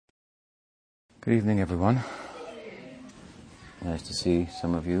Good evening, everyone. Nice to see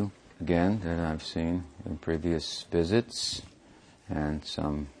some of you again that I've seen in previous visits, and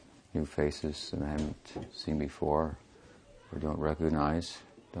some new faces that I haven't seen before or don't recognize,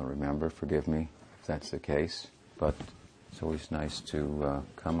 don't remember. Forgive me if that's the case. But it's always nice to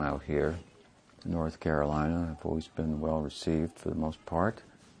come out here to North Carolina. I've always been well received for the most part.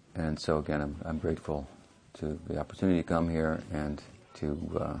 And so again, I'm grateful to the opportunity to come here and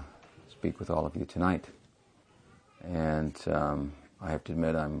to speak with all of you tonight. And I have to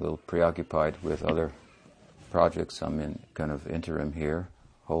admit I'm a little preoccupied with other projects. I'm in kind of interim here,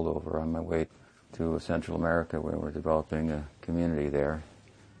 holdover on my way to Central America, where we're developing a community there.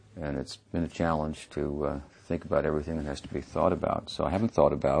 And it's been a challenge to think about everything that has to be thought about. So I haven't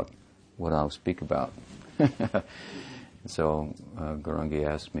thought about what I'll speak about. So Gurungi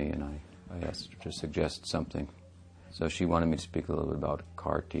asked me, and I asked her to suggest something. So she wanted me to speak a little bit about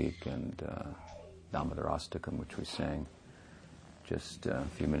Kartik and Damodarastakam, which we sang just a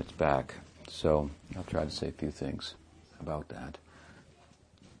few minutes back. So I'll try to say a few things about that.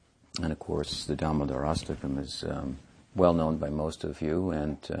 And of course, the Damodarastakam is well known by most of you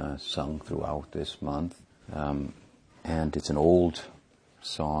and sung throughout this month. And it's an old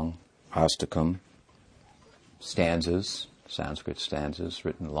song, Astakam, stanzas, Sanskrit stanzas,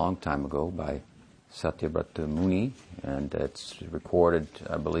 written a long time ago by Satyavrata Muni, and it's recorded,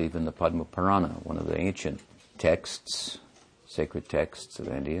 I believe, in the Padma Purana, one of the ancient texts, sacred texts of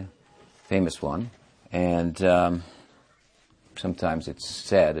India, famous one. And sometimes it's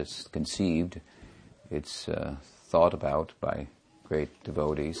said, it's conceived, it's thought about by great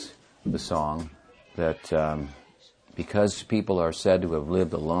devotees of the song, that because people are said to have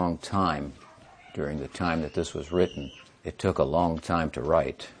lived a long time during the time that this was written, it took a long time to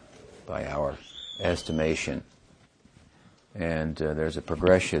write by our estimation. And there's a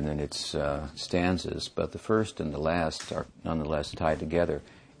progression in its stanzas, but the first and the last are nonetheless tied together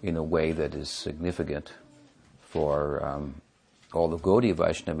in a way that is significant for all the Gaudiya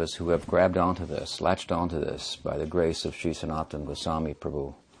Vaishnavas who have grabbed onto this, latched onto this by the grace of Sri Sanatana Goswami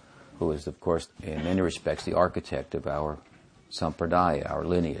Prabhu, who is, of course, in many respects the architect of our sampradaya, our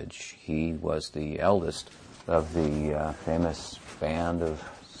lineage. He was the eldest of the famous band of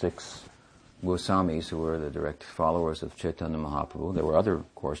 6 Goswamis, who were the direct followers of Chaitanya Mahaprabhu. There were other,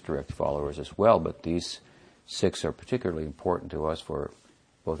 of course, direct followers as well, but these 6 are particularly important to us for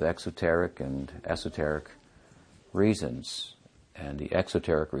both exoteric and esoteric reasons. And the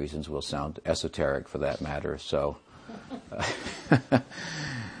exoteric reasons will sound esoteric for that matter. So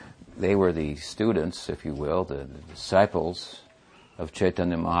they were the students, if you will, the disciples of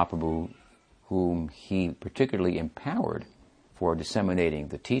Chaitanya Mahaprabhu, whom he particularly empowered for disseminating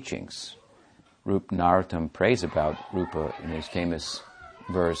the teachings. Rupa Narottam prays about Rupa in his famous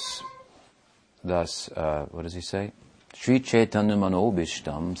verse, thus, what does he say? Sri Chaitanya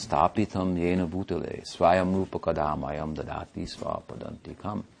manobishtam stapitam yena bhutale svayam rupa kadamayam dadati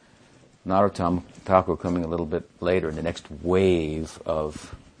svapadantikam. Narottam Thakur coming a little bit later in the next wave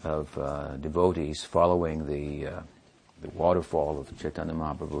of devotees following the waterfall of Chaitanya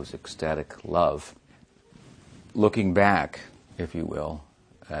Mahaprabhu's ecstatic love, looking back, if you will,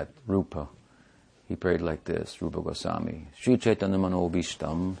 at Rupa. He prayed like this, Rupa Goswami, Sri Chaitanya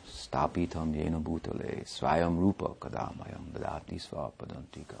manobishtam stapitam yena bhutale svayam rupa kadamayam dadati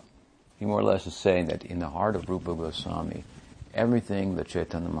svapadantikam. He more or less is saying that in the heart of Rupa Goswami, everything that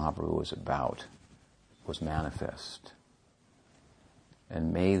Chaitanya Mahaprabhu was about was manifest.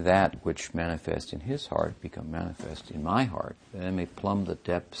 And may that which manifests in his heart become manifest in my heart, that I may plumb the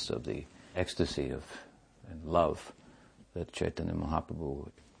depths of the ecstasy of and love that Chaitanya Mahaprabhu,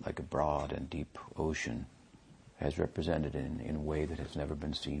 like a broad and deep ocean, has represented in a way that has never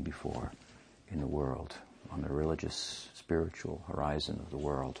been seen before in the world, on the religious, spiritual horizon of the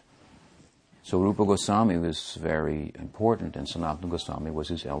world. So Rupa Goswami was very important, and Sanatana Goswami was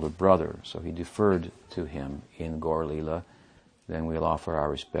his elder brother, so he deferred to him in Gaur Leela. Then we'll offer our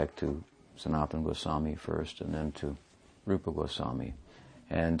respect to Sanatana Goswami first, and then to Rupa Goswami.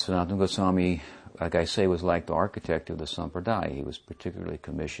 And Sanatana Goswami, like I say, was like the architect of the Sampradaya. He was particularly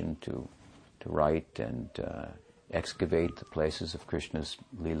commissioned to write and excavate the places of Krishna's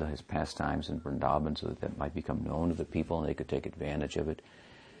Leela, his pastimes in Vrindavan, so that might become known to the people and they could take advantage of it,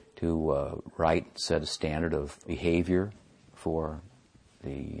 to write, set a standard of behavior for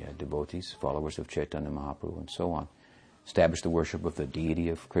the devotees, followers of Chaitanya Mahaprabhu, and so on. Establish the worship of the deity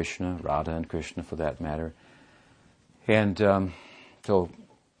of Krishna, Radha and Krishna for that matter. And so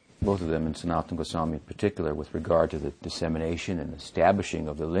both of them, and Sanatana Goswami in particular, with regard to the dissemination and establishing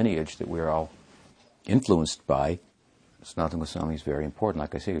of the lineage that we're all influenced by, Sanatana Goswami is very important.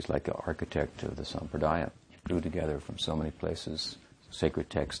 Like I say, he's like an architect of the Sampradaya. Drew together from so many places, sacred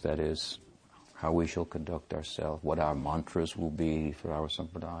text, that is, how we shall conduct ourselves, what our mantras will be for our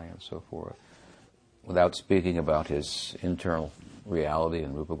Sampradaya, and so forth. Without speaking about his internal reality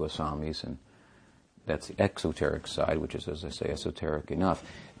and Rupa Goswami's, and that's the exoteric side, which is, as I say, esoteric enough.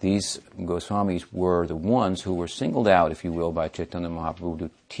 These Goswamis were the ones who were singled out, if you will, by Chaitanya Mahaprabhu to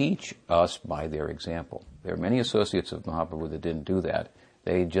teach us by their example. There are many associates of Mahaprabhu that didn't do that.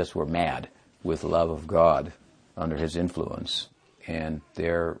 They just were mad with love of God under his influence. And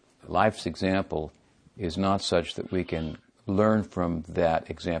their life's example is not such that we can learn from that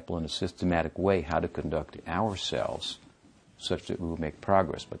example in a systematic way how to conduct ourselves such that we will make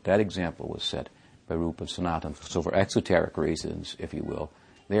progress. But that example was set by Rupa and Sanatana. So for exoteric reasons, if you will,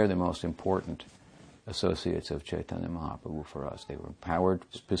 they're the most important associates of Chaitanya Mahaprabhu for us. They were empowered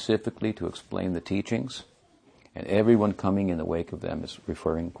specifically to explain the teachings, and everyone coming in the wake of them is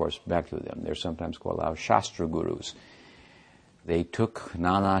referring, of course, back to them. They're sometimes called our Shastra Gurus. They took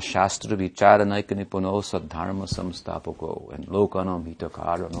Nana Shastra Vicharanaika Nipuno Sadharma Samstapako and Lokanam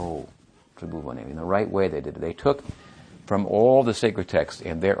Hitakarano Tribhuvane. In the right way they did it. They took from all the sacred texts,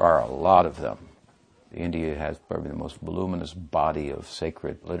 and there are a lot of them. India has probably the most voluminous body of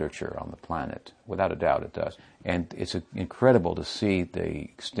sacred literature on the planet. Without a doubt it does. And it's incredible to see the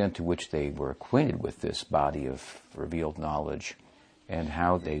extent to which they were acquainted with this body of revealed knowledge and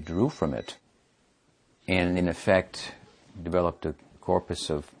how they drew from it. And in effect developed a corpus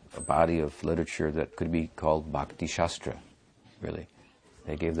of a body of literature that could be called Bhakti Shastra, really.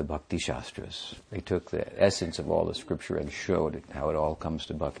 They gave the Bhakti Shastras. They took the essence of all the scripture and showed it, how it all comes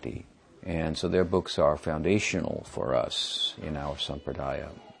to bhakti. And so their books are foundational for us in our Sampradaya.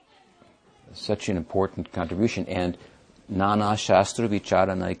 Such an important contribution. And Nana Shastra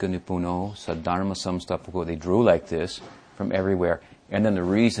Vichara Naika Nipuno Sadharma Samstapako, they drew like this from everywhere. And then the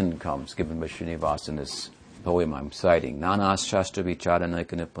reason comes, given by Srinivas in this poem I'm citing. Nana Shastra Vichara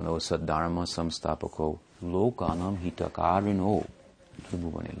Naika Nipuno Sadharma Samstapako Lokanam Hitakarino.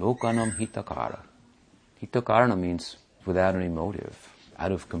 Lokanam Hitakara. Hitakarana means without any motive.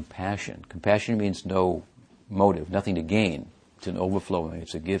 Out of compassion. Compassion means no motive, nothing to gain. It's an overflowing,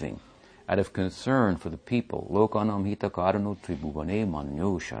 it's a giving. Out of concern for the people. Lokanam hitakarano tribhuvane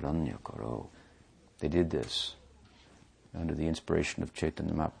manyo sharanya karo. They did this under the inspiration of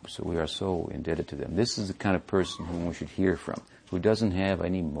Chaitanya Mahaprabhu. So we are so indebted to them. This is the kind of person whom we should hear from, who doesn't have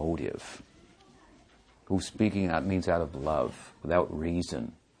any motive, who's speaking out means out of love, without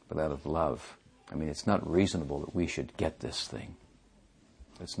reason, but out of love. I mean, it's not reasonable that we should get this thing.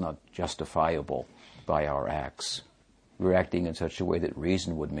 It's not justifiable by our acts. We're acting in such a way that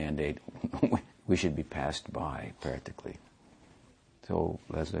reason would mandate we should be passed by, practically. So,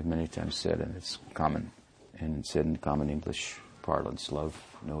 as I've many times said, and it's common, and said in common English parlance, love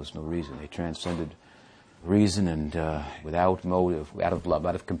knows no reason. They transcended reason and without motive, out of love,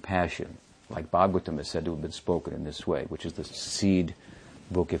 out of compassion. Like Bhagavatam is said to have been spoken in this way, which is the seed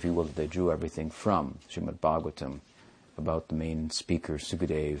book, if you will, that they drew everything from, Srimad Bhagavatam. About the main speaker,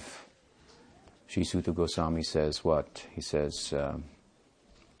 Sukadev. Sri Suta Goswami says what? He says,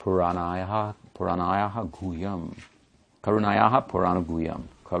 Puranayaha guyam. Karunayaha Purana guyam.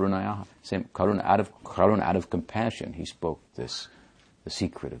 Karunayaha. Karuna, out of compassion, he spoke this, the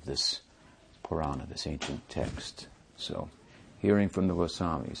secret of this Purana, this ancient text. So, hearing from the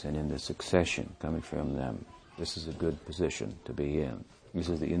Goswamis and in the succession coming from them, this is a good position to be in. This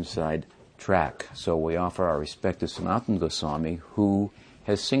is the inside track. So we offer our respect to Sanatana Goswami, who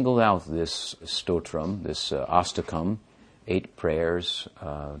has singled out this stotram, this astakam, 8 prayers,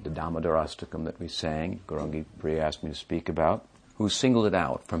 the Damodarastakam that we sang, Gaurangi Priya asked me to speak about, who singled it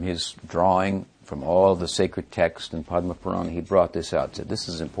out from his drawing, from all the sacred text in Padma Purana. He brought this out, said this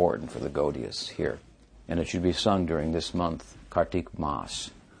is important for the Gaudiyas here, and it should be sung during this month, Kartik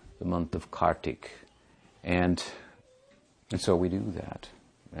Mas, the month of Kartik. And so we do that,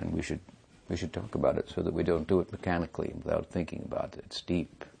 and we should talk about it so that we don't do it mechanically without thinking about it. It's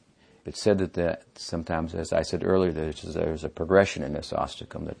deep. It's said that sometimes, as I said earlier, there's a progression in this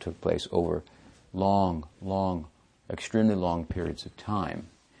astakam that took place over long, extremely long periods of time,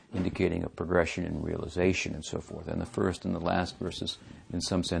 indicating a progression in realization and so forth. And the first and the last verses, in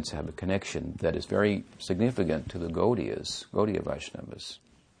some sense, have a connection that is very significant to the Gaudiya Vaishnavas.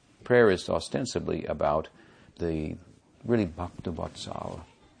 Prayer is ostensibly about the really Bhakta Vatsala,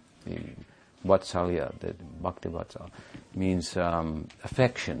 the Vatsalya, the Bhakti Vatsal, means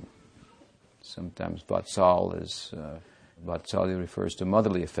affection. Sometimes Vatsalya refers to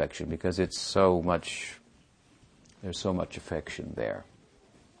motherly affection because there's so much affection there.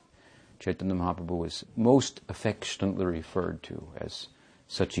 Chaitanya Mahaprabhu is most affectionately referred to as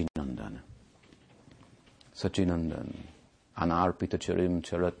Sachinandan. Sachinandan. Anarpita charim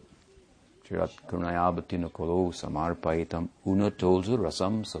charat Karunayabhatina kolo samarpaitam unatolzu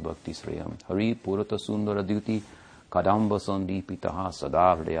rasam sabakti sriyam hari purata sundara duti kadamba sandipitaha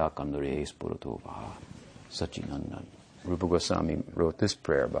sadahridaya kandare spurato vaha Sachinandan. Rupa Goswami wrote this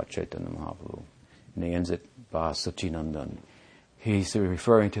prayer about Chaitanya Mahaprabhu, and he ends it by Sachinandan. He's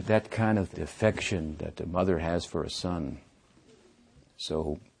referring to that kind of affection that a mother has for a son,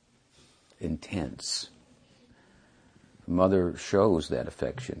 so intense. If a mother shows that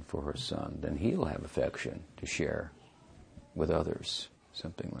affection for her son, then he'll have affection to share with others,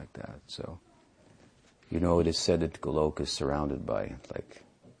 something like that. So, it is said that Goloka is surrounded by like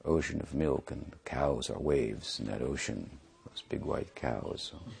ocean of milk, and the cows are waves in that ocean, those big white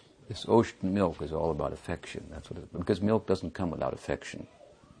cows. So this ocean of milk is all about affection. That's what because milk doesn't come without affection.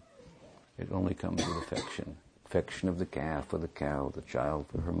 It only comes with affection. Affection of the calf for the cow, the child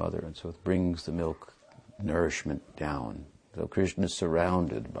for her mother, and so it brings the milk nourishment down. So Krishna is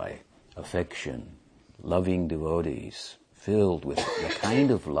surrounded by affection, loving devotees, filled with the kind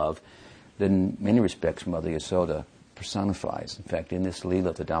of love that in many respects Mother Yasoda personifies. In fact, in this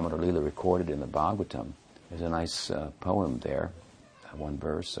Leela, the Damodar Leela recorded in the Bhagavatam, there's a nice poem there, one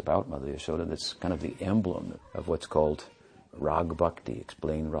verse about Mother Yasoda that's kind of the emblem of what's called Rag Bhakti,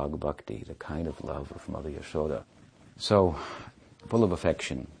 explained Rag Bhakti, the kind of love of Mother Yasoda. So, full of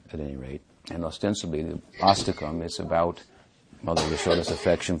affection at any rate. And ostensibly, the Astakam is about Mother Yasoda's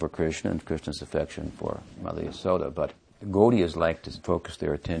affection for Krishna and Krishna's affection for Mother Yasoda. But the Gaudiyas like to focus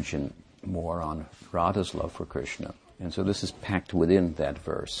their attention more on Radha's love for Krishna. And so this is packed within that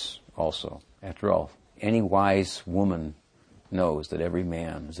verse also. After all, any wise woman knows that every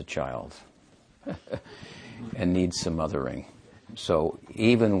man is a child and needs some mothering. So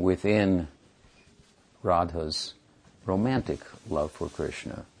even within Radha's romantic love for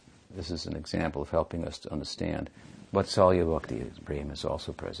Krishna, this is an example of helping us to understand Vatsalya Bhakti Prem is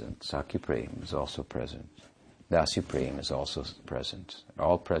also present, Sakya Prem is also present, Dasya Prem is also present,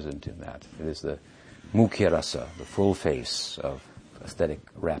 all present in that. It is the Mukhya Rasa, the full face of aesthetic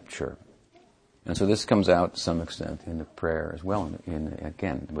rapture. And so this comes out to some extent in the prayer as well,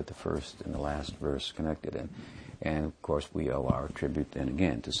 again, with the first and the last verse connected in. And of course we owe our tribute, and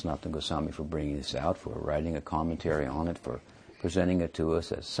again, to Sanatana Goswami for bringing this out, for writing a commentary on it, for presenting it to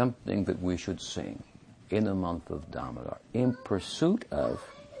us as something that we should sing in the month of Damodar, in pursuit of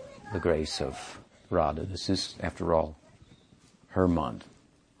the grace of Radha. This is, after all, her month.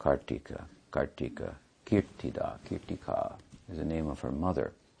 Kartika, Kirtida, Kirtika is the name of her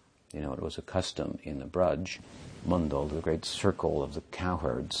mother. It was a custom in the Braj Mandal, the great circle of the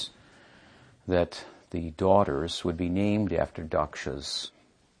cowherds, that the daughters would be named after Daksha's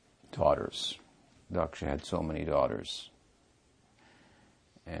daughters. Daksha had so many daughters,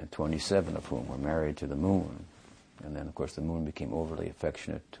 and 27 of whom were married to the moon. And then, of course, the moon became overly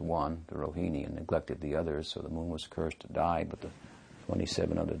affectionate to one, the Rohini, and neglected the others, so the moon was cursed to die. But the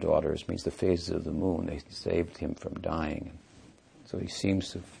 27 other daughters means the phases of the moon. They saved him from dying. So he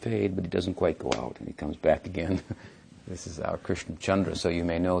seems to fade, but he doesn't quite go out, and he comes back again. This is our Krishna Chandra, so you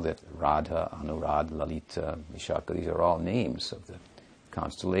may know that Radha, Anuradha, Lalita, Vishaka, these are all names of the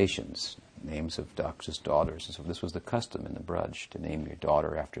constellations, names of Daksha's daughters. And so this was the custom in the Braj, to name your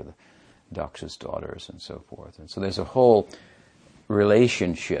daughter after the Daksha's daughters and so forth. And so there's a whole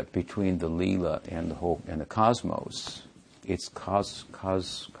relationship between the Leela and the cosmos. It's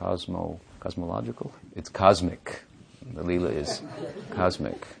cosmological. It's cosmic. The Leela is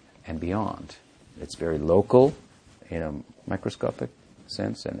cosmic and beyond. It's very local in a microscopic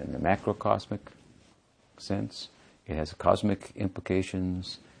sense and in a macrocosmic sense. It has cosmic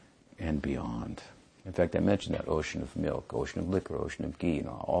implications and beyond. In fact, I mentioned that ocean of milk, ocean of liquor, ocean of ghee, and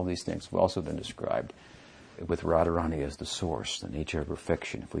all these things have also been described with Radharani as the source, the nature of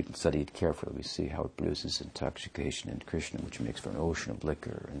perfection. If we study it carefully, we see how it produces intoxication in Krishna, which makes for an ocean of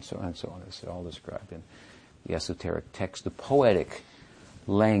liquor, and so on and so on. It's all described in the esoteric text, the poetic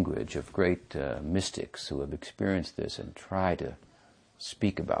language of great mystics who have experienced this and try to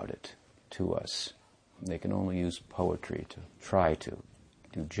speak about it to us. They can only use poetry to try to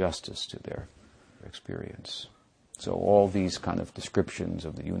do justice to their experience. So all these kind of descriptions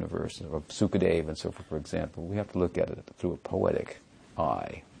of the universe, of Sukadeva and so forth, for example, we have to look at it through a poetic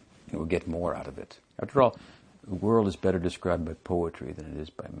eye, and we'll get more out of it. After all, the world is better described by poetry than it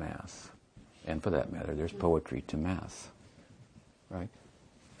is by math. And for that matter, there's poetry to math, right?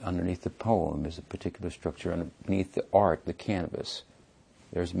 Underneath the poem is a particular structure. Underneath the art, the canvas,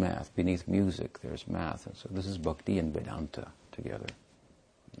 there's math. Beneath music, there's math. And so this is Bhakti and Vedanta together.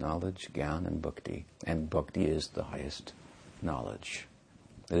 knowledge, Gyan, and Bhakti. And Bhakti is the highest knowledge.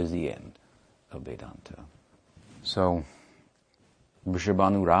 That is the end of Vedanta. So,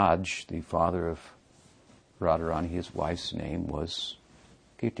 Vrishabhanu Raj, the father of Radharani, his wife's name was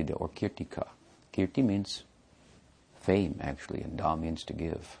Kirtida or Kirtika. Kirti means fame, actually, and Da means to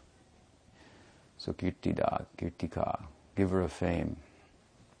give. So Kirtida, Kirtika, giver of fame.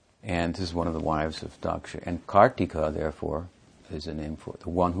 And this is one of the wives of Daksha. And Kartika, therefore, is a name for the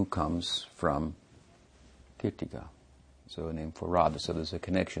one who comes from Kirtika. So a name for Radha. So there's a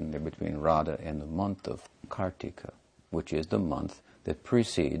connection there between Radha and the month of Kartika, which is the month that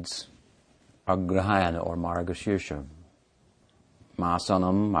precedes Agrahayana or Margashirsha.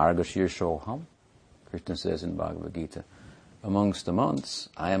 Masanam Margashirshoham. Krishna says in Bhagavad Gita, amongst the months,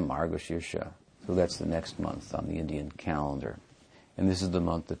 I am Margashirsha. So that's the next month on the Indian calendar. And this is the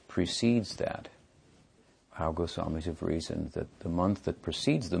month that precedes that. Our Goswamis have reasoned that the month that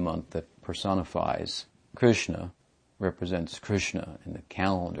precedes the month that personifies Krishna, represents Krishna in the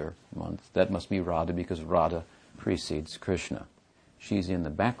calendar month, that must be Radha because Radha precedes Krishna. She's in the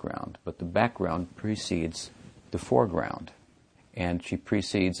background, but the background precedes the foreground. And she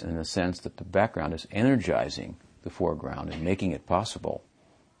precedes in the sense that the background is energizing the foreground and making it possible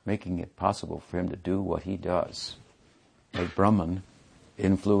for him to do what he does. Like Brahman,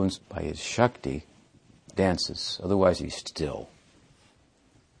 influenced by his Shakti, dances. Otherwise he's still,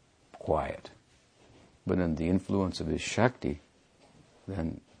 quiet. But in the influence of his Shakti,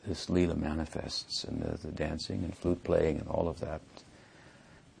 then this Leela manifests, and the dancing and flute playing and all of that.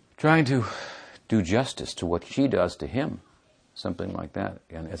 Trying to do justice to what she does to him, something like that.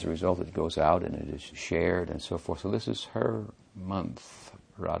 And as a result, it goes out and it is shared and so forth. So this is her month,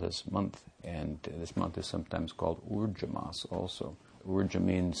 Radha's month. And this month is sometimes called Urja Mas also. Urja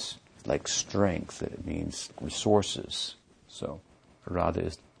means like strength, it means resources. So Radha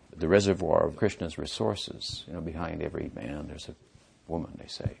is the reservoir of Krishna's resources. Behind every man there's a woman, they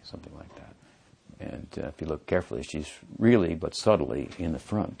say, something like that. And if you look carefully, she's really, but subtly, in the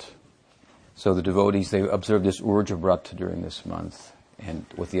front. So the devotees, they observe this Urja Vrat during this month, and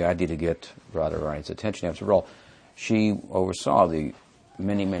with the idea to get Radharani's attention. After all, she oversaw the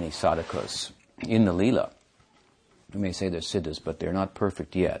many, many sadhakas in the Leela. You may say they're siddhas, but they're not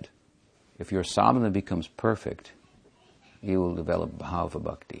perfect yet. If your sadhana becomes perfect, you will develop bhava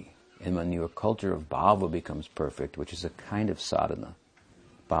bhakti. And when your culture of bhava becomes perfect, which is a kind of sadhana,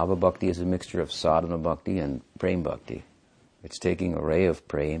 bhava bhakti is a mixture of sadhana bhakti and prem bhakti. It's taking a ray of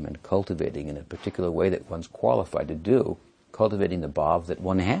prem and cultivating in a particular way that one's qualified to do, cultivating the bhav that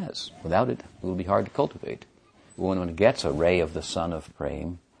one has. Without it, it will be hard to cultivate. When one gets a ray of the sun of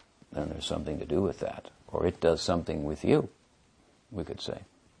prem, then there's something to do with that. Or it does something with you, we could say.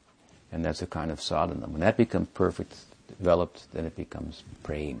 And that's a kind of sadhana. When that becomes perfect, developed, then it becomes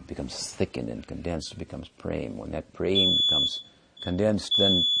prem, becomes thickened and condensed, it becomes prem. When that prem becomes condensed,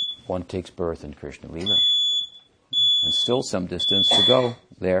 then one takes birth in Krishna Leela. And still some distance to go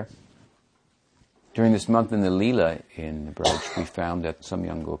there. During this month in the Leela in Braj, we found that some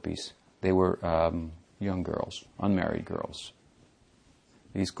young gopis, they were young girls, unmarried girls.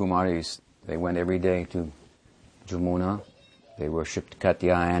 These Kumaris, they went every day to Jamuna. They worshipped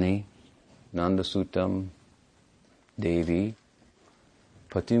Katyayani, Nandasutam, Devi,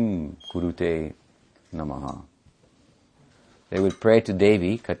 Patim Kurute Namaha. They would pray to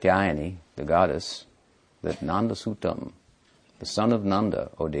Devi, Katyayani, the goddess, that Nandasutam, the son of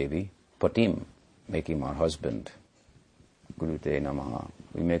Nanda, O Devi, Patim, make him our husband. Kurute Namaha.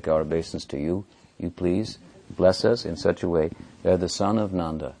 We make our obeisance to you. You please bless us in such a way that the son of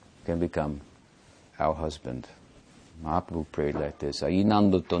Nanda can become our husband. Mahaprabhu prayed like this, Ayi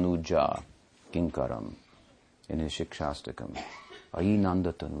Nanda Tanuja Kinkaram, in his Shikshastakam. Ayi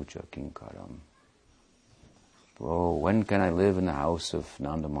Nanda Tanuja Kinkaram. Oh, when can I live in the house of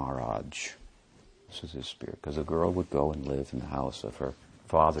Nanda Maharaj? This is his spirit, because a girl would go and live in the house of her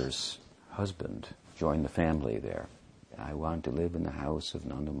father's husband, join the family there. I want to live in the house of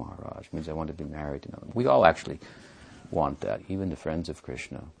Nanda Maharaj. It means I want to be married to Nanda. We all actually want that, even the friends of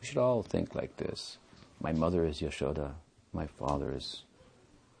Krishna. We should all think like this. My mother is Yashoda. My father is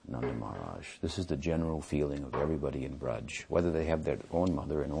Nanda Maharaj. This is the general feeling of everybody in Braj. Whether they have their own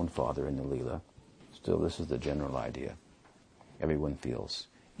mother and own father in the Leela, still this is the general idea. Everyone feels.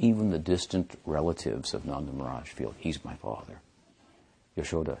 Even the distant relatives of Nanda Maharaj feel, he's my father.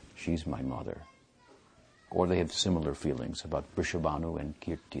 Yashoda, she's my mother. Or they have similar feelings about Vrishabhanu and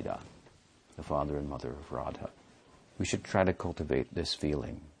Kirtida, the father and mother of Radha. We should try to cultivate this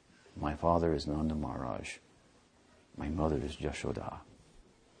feeling. My father is Nanda Maharaj. My mother is Yashoda.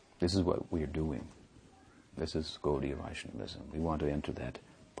 This is what we are doing. This is Gaudiya Vaishnavism. We want to enter that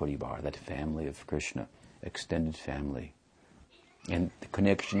Parivar, that family of Krishna, extended family. And the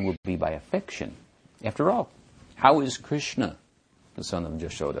connection will be by affection. After all, how is Krishna the son of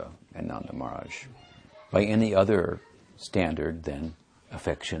Jashoda and Nanda Maharaj? By any other standard than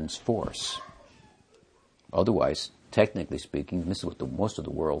affection's force. Otherwise, technically speaking, this is what most of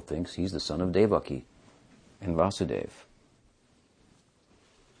the world thinks, he's the son of Devaki and Vasudeva.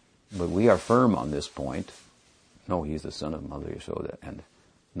 But we are firm on this point. No, he's the son of Mother Yashoda and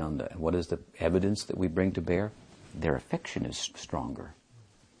Nanda. And what is the evidence that we bring to bear? Their affection is stronger.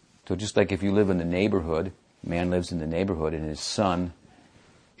 So just like if you live in the neighborhood, a man lives in the neighborhood and his son,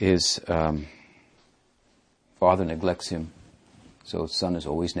 his father neglects him, so his son is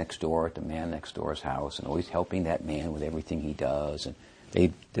always next door at the man next door's house and always helping that man with everything he does, and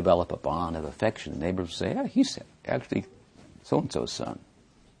they develop a bond of affection. The neighbors say, "Yeah, he's actually so-and-so's son."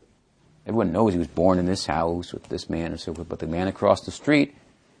 Everyone knows he was born in this house with this man and so forth, but the man across the street,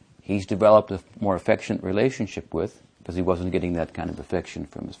 he's developed a more affectionate relationship with because he wasn't getting that kind of affection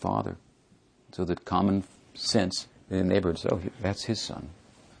from his father. So the common sense in the neighborhood says, "Oh, that's his son."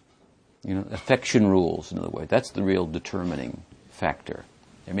 Affection rules, in other words. That's the real determining factor.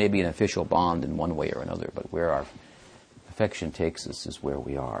 There may be an official bond in one way or another, but where our affection takes us is where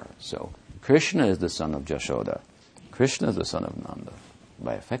we are. So Krishna is the son of Jashoda. Krishna is the son of Nanda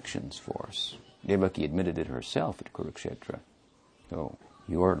by affection's force. Devaki admitted it herself at Kurukshetra. So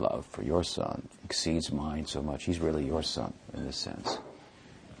your love for your son exceeds mine so much. He's really your son in this sense.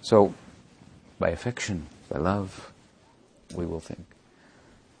 So by affection, by love, we will think,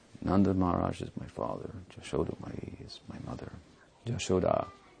 Nanda Maharaj is my father, Jashoda is my mother. Jashoda,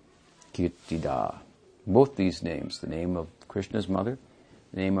 Kirtida. Both these names, the name of Krishna's mother,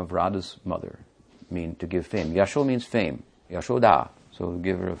 the name of Radha's mother, mean to give fame. Yasho means fame. Yashoda, so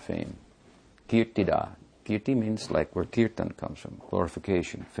give her a fame. Kirtida. Kirti means like where kirtan comes from,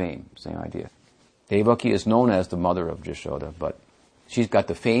 glorification, fame, same idea. Devaki is known as the mother of Jashoda, but she's got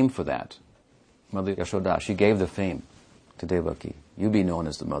the fame for that. Mother Yashoda, she gave the fame to Devaki. You be known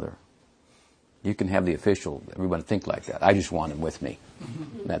as the mother. You can have the official, everyone think like that. I just want him with me.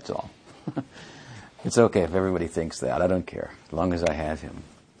 That's all. It's okay if everybody thinks that. I don't care. As long as I have him.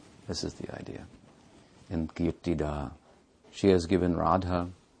 This is the idea. And Kirtida, she has given Radha,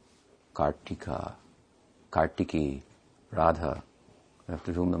 Kartiki, Radha,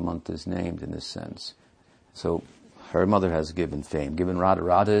 after whom the month is named in this sense. So her mother has given fame, given Radha.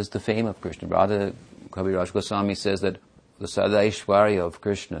 Radha is the fame of Krishna. Radha, Kaviraj Goswami says that the Sadaishwarya of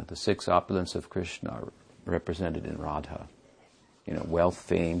Krishna, the six opulence of Krishna, are represented in Radha. Wealth,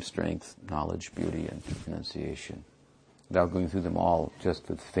 fame, strength, knowledge, beauty, and renunciation. Without going through them all, just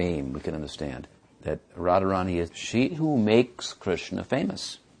with fame, we can understand that Radharani is she who makes Krishna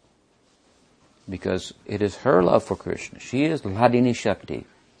famous. Because it is her love for Krishna. She is Hladini Shakti.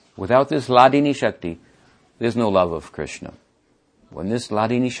 Without this Hladini Shakti, there's no love of Krishna. When this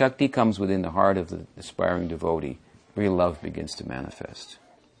Hladini Shakti comes within the heart of the aspiring devotee, real love begins to manifest.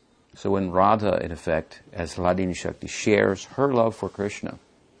 So when Radha, in effect, as Hladini Shakti, shares her love for Krishna,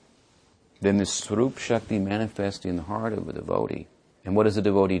 then this Swarup Shakti manifests in the heart of a devotee. And what does the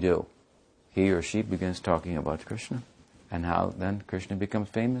devotee do? He or she begins talking about Krishna. And how then Krishna becomes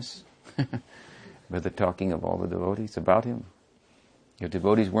famous? By the talking of all the devotees about him. If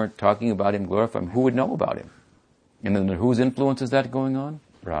devotees weren't talking about him, glorifying him, who would know about him? And then whose influence is that going on?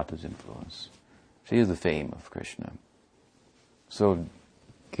 Radha's influence. She is the fame of Krishna. So,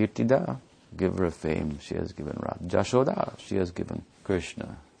 Kirtida, give her a fame, she has given Radha. Jashoda, she has given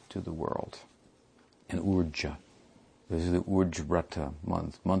Krishna to the world. And Urja. This is the Urjvrata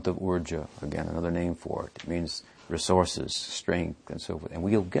month of Urja, again, another name for it. It means resources, strength, and so forth. And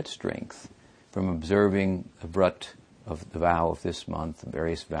we'll get strength from observing the vrat of the vow of this month, the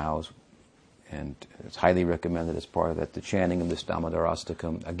various vows. And it's highly recommended as part of that, the chanting of this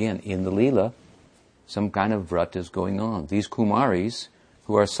Damodarastakam. Again, in the Leela, some kind of vrat is going on. These Kumaris,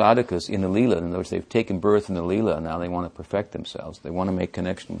 who are sadhakas in the Leela, in other words, they've taken birth in the Leela, and now they want to perfect themselves. They want to make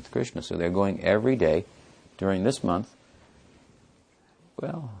connection with Krishna. So they're going every day during this month.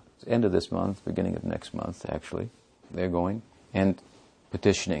 Well, it's the end of this month, beginning of next month, actually. They're going and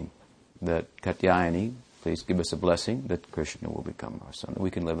petitioning that Katyayani, please give us a blessing that Krishna will become our son, that we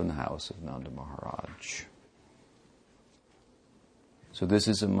can live in the house of Nanda Maharaj. So this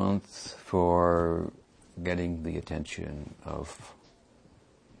is a month for getting the attention of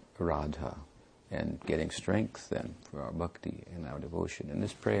Radha and getting strength then for our bhakti and our devotion. And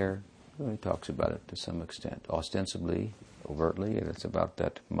this prayer really talks about it to some extent, ostensibly, overtly, and it's about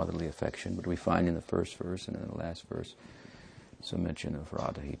that motherly affection. But we find in the first verse and in the last verse some mention of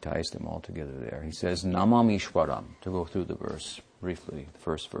Radha. He ties them all together there. He says, Namam Ishwaram, to go through the verse briefly, the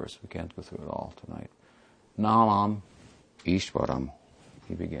first verse. We can't go through it all tonight. Namam Ishwaram,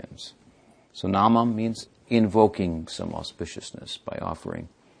 he begins. So Namam means invoking some auspiciousness by offering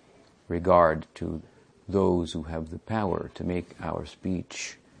regard to those who have the power to make our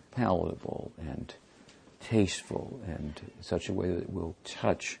speech palatable and tasteful and in such a way that it will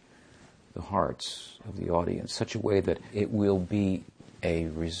touch the hearts of the audience, such a way that it will be a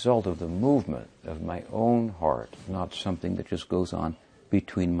result of the movement of my own heart, not something that just goes on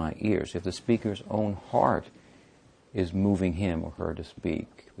between my ears. If the speaker's own heart is moving him or her to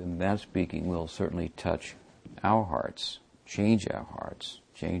speak, then that speaking will certainly touch our hearts, change our hearts,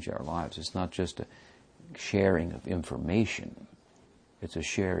 change our lives. It's not just a sharing of information. It's a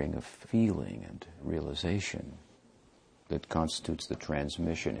sharing of feeling and realization that constitutes the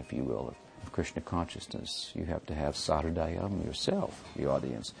transmission, if you will, of Krishna consciousness. You have to have saradayam yourself, the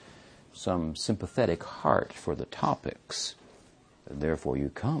audience, some sympathetic heart for the topics, and therefore you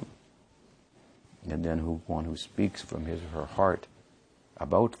come. And then one who speaks from his or her heart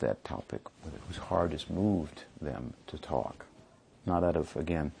about that topic, whose heart has moved them to talk. Not out of,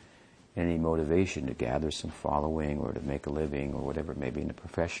 again, any motivation to gather some following or to make a living or whatever it may be in a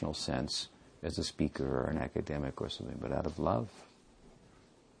professional sense as a speaker or an academic or something, but out of love.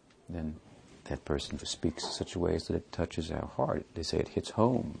 Then that person speaks in such a way that it touches our heart. They say it hits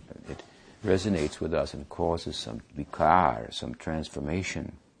home. It resonates with us and causes some vikar, some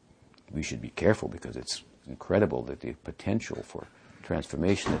transformation. We should be careful because it's incredible that the potential for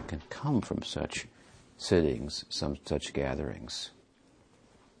transformation that can come from such sittings, some such gatherings.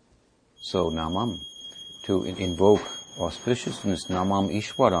 So Namam, to invoke auspiciousness, Namam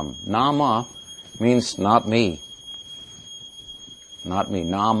Ishwaram. Nama means not me. Not me.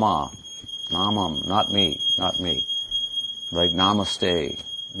 Nama. Namam, not me. Not me. Like Namaste,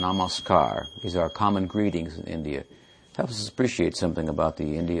 Namaskar. These are common greetings in India. Helps us appreciate something about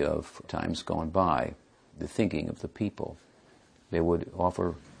the India of times gone by, the thinking of the people. They would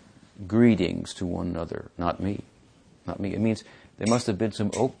offer greetings to one another. Not me. Not me. It means there must have been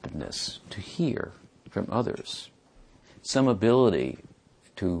some openness to hear from others, some ability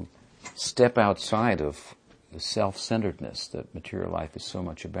to step outside of the self-centeredness that material life is so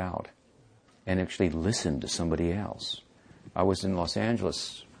much about and actually listen to somebody else. I was in Los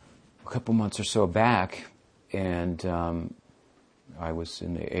Angeles a couple months or so back, and I was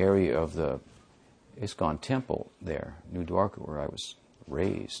in the area of the ISKCON temple there, New Dwarka, where I was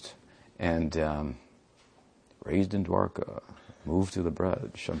raised. And raised in Dwarka, moved to the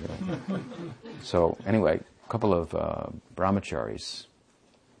Braj, something like that. So anyway, a couple of brahmacharis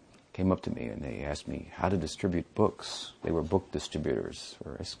came up to me and they asked me how to distribute books. They were book distributors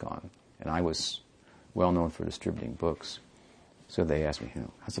for ISKCON, and I was well known for distributing books. So they asked me,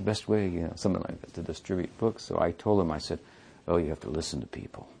 how's the best way, something like that, to distribute books? So I told them, I said, you have to listen to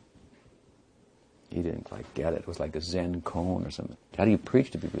people. He didn't quite get it. It was like a Zen koan or something. How do you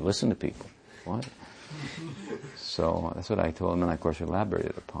preach to people? You listen to people. What? So that's what I told him, and I, of course,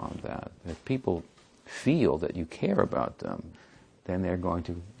 elaborated upon that. If people feel that you care about them, then they're going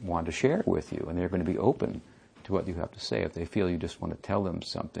to want to share with you, and they're going to be open to what you have to say. If they feel you just want to tell them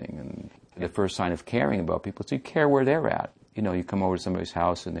something, and the first sign of caring about people is you care where they're at. You come over to somebody's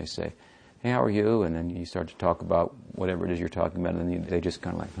house and they say, hey, how are you? And then you start to talk about whatever it is you're talking about, and then they just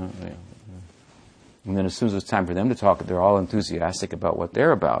kind of like, yeah. And then as soon as it's time for them to talk, they're all enthusiastic about what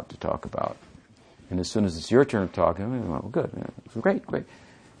they're about to talk about. And as soon as it's your turn to talk, well, good, great.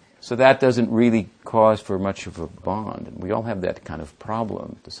 So that doesn't really cause for much of a bond. And we all have that kind of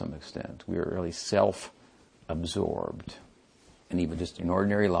problem to some extent. We are really self-absorbed. And even just in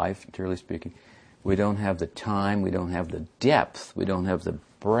ordinary life, materially speaking, we don't have the time, we don't have the depth, we don't have the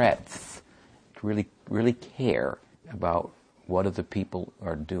breadth to really, really care about what other people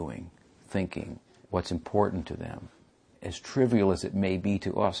are doing, thinking, what's important to them. As trivial as it may be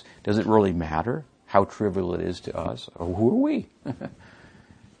to us, does it really matter how trivial it is to us? Or who are we?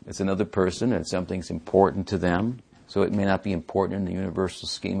 It's another person and something's important to them. So it may not be important in the universal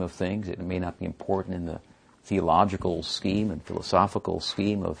scheme of things. It may not be important in the theological scheme and philosophical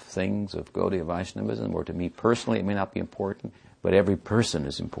scheme of things of Gaudiya Vaishnavism, or to me personally it may not be important, but every person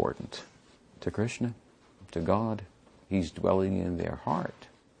is important to Krishna, to God. He's dwelling in their heart.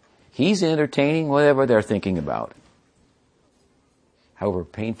 He's entertaining whatever they're thinking about, however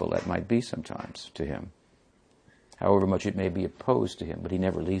painful that might be sometimes to him, however much it may be opposed to him, but he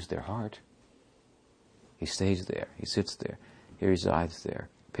never leaves their heart. He stays there, he sits there, he resides there,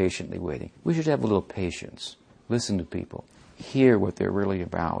 patiently waiting. We should have a little patience, listen to people, hear what they're really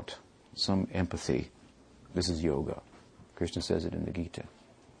about, some empathy. This is yoga. Krishna says it in the Gita.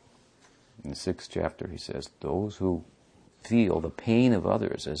 In the 6th chapter, he says, those who feel the pain of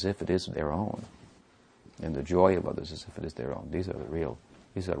others as if it is their own, and the joy of others as if it is their own, these are real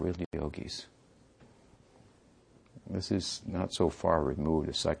yogis. This is not so far removed,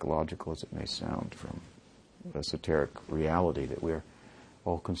 as psychological as it may sound, from esoteric reality that we're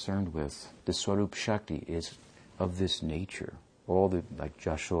all concerned with. The Swarup Shakti is of this nature. All the, like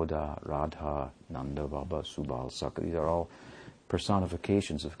Jashoda, Radha, Nanda, Baba, Subal, Saka, these are all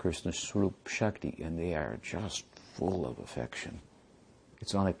personifications of Krishna's Swarup Shakti, and they are just full of affection.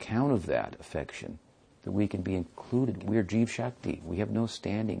 It's on account of that affection that we can be included. We're Jeev Shakti. We have no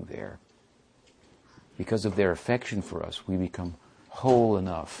standing there. Because of their affection for us, we become whole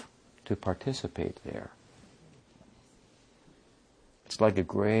enough to participate there. It's like a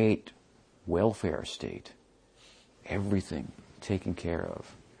great welfare state. Everything taken care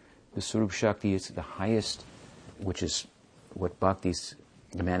of. The Swarup Shakti is the highest, which is what Bhakti's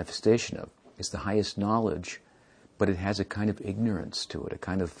the manifestation of. It's the highest knowledge, but it has a kind of ignorance to it,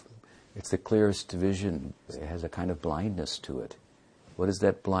 it's the clearest vision. It has a kind of blindness to it. What is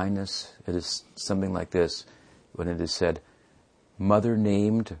that blindness? It is something like this, when it is said, Mother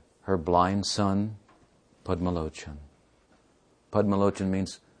named her blind son Padmalochan. Padmalochan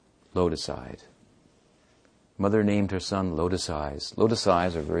means lotus-eyed. Mother named her son Lotus Eyes. Lotus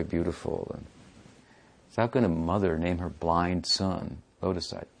Eyes are very beautiful. And so how can a mother name her blind son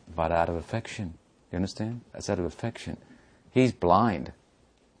Lotus Eyed? But out of affection. You understand? That's out of affection. He's blind.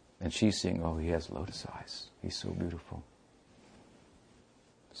 And she's saying, oh, he has lotus eyes. He's so beautiful.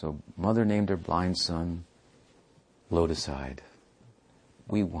 So mother named her blind son Lotus-eyed.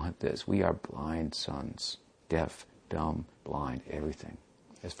 We want this. We are blind sons. Deaf, dumb, blind, everything.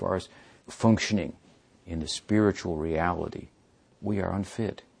 As far as functioning in the spiritual reality, we are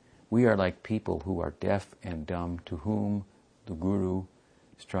unfit. We are like people who are deaf and dumb to whom the Guru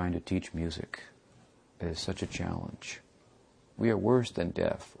is trying to teach music. It is such a challenge. We are worse than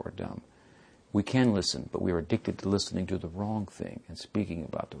deaf or dumb. We can listen, but we are addicted to listening to the wrong thing and speaking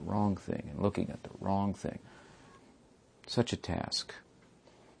about the wrong thing and looking at the wrong thing. Such a task.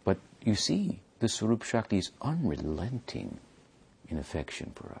 But you see, the Swarup Shakti is unrelenting in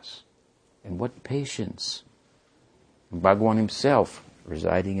affection for us. And what patience. Bhagavan himself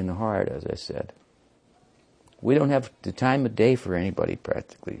residing in the heart, as I said. We don't have the time of day for anybody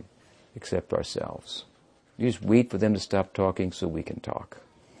practically, except ourselves. You just wait for them to stop talking so we can talk.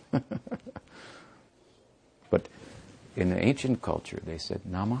 But in the ancient culture, they said,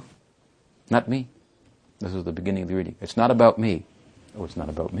 Nama, not me. This was the beginning of the reading. It's not about me. Oh, it's not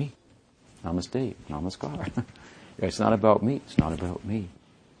about me. Namaste, namaskar. It's not about me. It's not about me.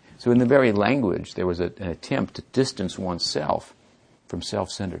 So in the very language, there was an attempt to distance oneself from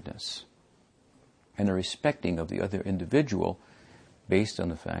self-centeredness and a respecting of the other individual based on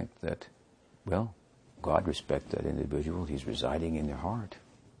the fact that, well, God respects that individual. He's residing in their heart.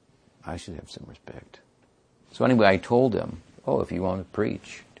 I should have some respect. So anyway, I told them, if you want to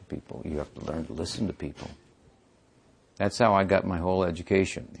preach to people, you have to learn to listen to people. That's how I got my whole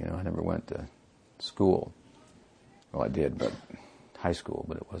education. I never went to school. Well, I did, but high school,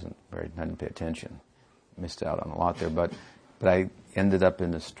 but I didn't pay attention. Missed out on a lot there, but I ended up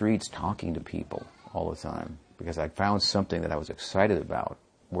in the streets talking to people all the time because I found something that I was excited about,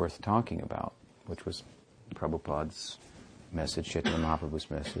 worth talking about, which was Prabhupada's message, Chaitanya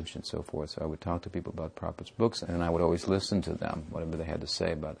Mahaprabhu's message, and so forth. So I would talk to people about Prabhupada's books, and I would always listen to them, whatever they had to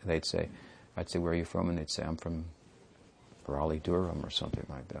say about it. I'd say, where are you from? And they'd say, I'm from Raleigh, Durham, or something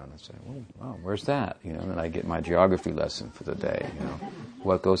like that. And I'd say, wow, where's that? And then I'd get my geography lesson for the day.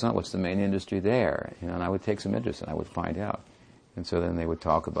 What goes on? What's the main industry there? And I would take some interest, and I would find out. And so then they would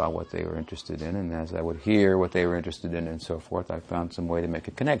talk about what they were interested in, and as I would hear what they were interested in and so forth, I found some way to make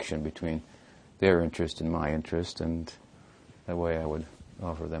a connection between their interest and my interest, and that way I would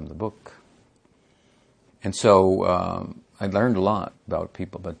offer them the book. And so I learned a lot about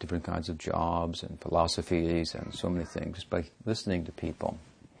people, about different kinds of jobs and philosophies and so many things just by listening to people.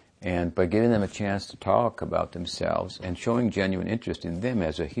 And by giving them a chance to talk about themselves and showing genuine interest in them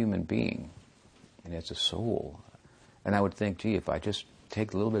as a human being and as a soul. And I would think, gee, if I just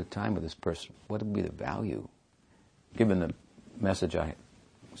take a little bit of time with this person, what would be the value? Given the message I'm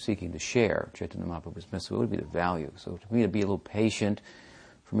seeking to share, Chaitanya Mahaprabhu's message, what would be the value? So for me to be a little patient,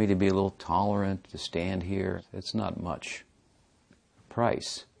 for me to be a little tolerant, to stand here, it's not much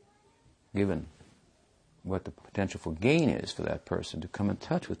price, given what the potential for gain is for that person to come in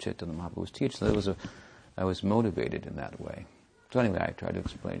touch with Chaitanya Mahaprabhu's teaching. So I was motivated in that way. So anyway, I try to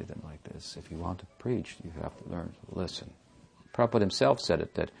explain to them like this. If you want to preach, you have to learn to listen. Prabhupada himself said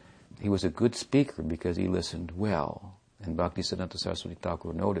it, that he was a good speaker because he listened well. And Bhaktisiddhanta Saraswati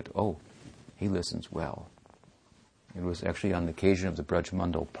Thakur noted, oh, he listens well. It was actually on the occasion of the Braj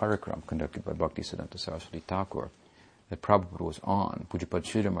Mandal Parikram conducted by Bhaktisiddhanta Saraswati Thakur that Prabhupada was on. Pujapad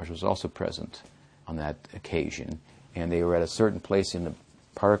Sridhar Maharaj was also present on that occasion, and they were at a certain place in the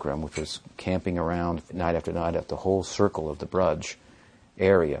Parikram, which was camping around night after night at the whole circle of the Braj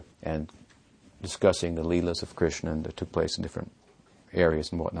area and discussing the Leelas of Krishna that took place in different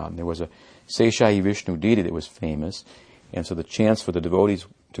areas and whatnot. And there was a Seshayi Vishnu deity that was famous, and so the chance for the devotees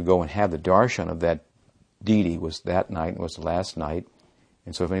to go and have the darshan of that deity was that night, and was the last night.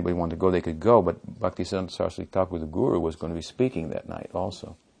 And so if anybody wanted to go, they could go, but Bhaktisiddhanta Saraswati Thakur, the guru, was going to be speaking that night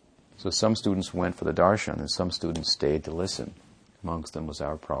also. So some students went for the darshan, and some students stayed to listen. Amongst them was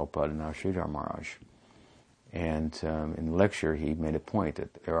our Prabhupada and our Sridhar Maharaj. And in the lecture, he made a point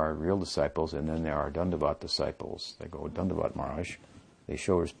that there are real disciples, and then there are Dandavat disciples. They go, Dandavat Maharaj. They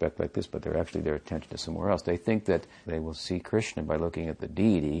show respect like this, but their attention is somewhere else. They think that they will see Krishna by looking at the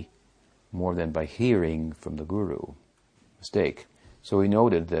deity more than by hearing from the guru. Mistake. So he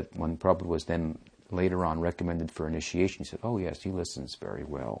noted that when Prabhupada was then later on recommended for initiation, he said, oh yes, he listens very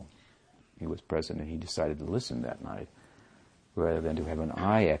well. He was present and he decided to listen that night, rather than to have an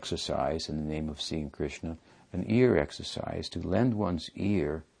eye exercise in the name of seeing Krishna, an ear exercise to lend one's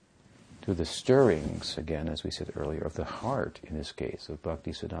ear to the stirrings, again, as we said earlier, of the heart, in this case, of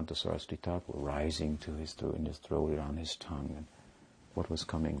Bhaktisiddhanta Saraswati Thakur, rising to his throat, in his throat and on his tongue, and what was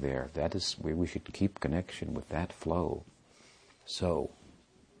coming there. That is where we should keep connection with that flow. So,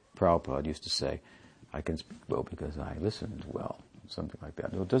 Prabhupada used to say, I can speak well because I listened well, something like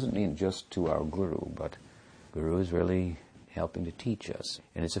that. It doesn't mean just to our guru, but guru is really helping to teach us.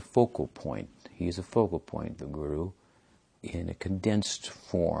 And it's a focal point. He is a focal point, the guru, in a condensed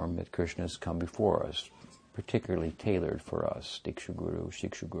form that Krishna has come before us, particularly tailored for us, Diksha Guru,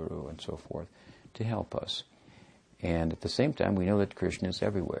 Shiksha Guru, and so forth, to help us. And at the same time, we know that Krishna is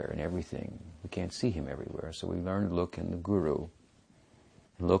everywhere and everything. We can't see him everywhere, so we learn to look in the guru,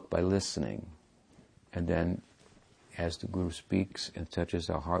 and look by listening. And then, as the guru speaks and touches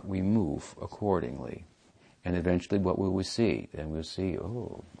our heart, we move accordingly. And eventually what will we see? Then we'll see,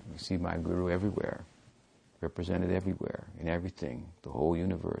 we see my guru everywhere, represented everywhere, in everything, the whole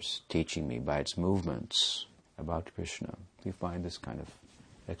universe, teaching me by its movements about Krishna. We find this kind of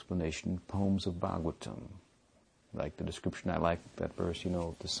explanation in poems of Bhagavatam, like the description, I like that verse,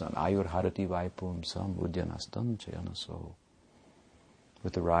 of the sun. Ayur harati vaipum sam udyanastam chayanaso.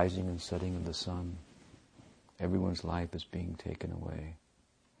 With the rising and setting of the sun, everyone's life is being taken away,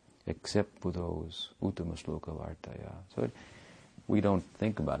 except for those uttama-shloka vartaya. So we don't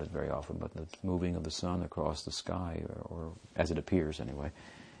think about it very often, but the moving of the sun across the sky, or as it appears anyway,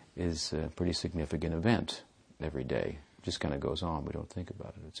 is a pretty significant event every day. It just kind of goes on. We don't think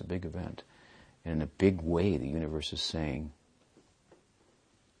about it. It's a big event. And in a big way, the universe is saying,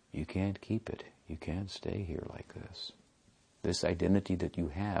 you can't keep it. You can't stay here like this. This identity that you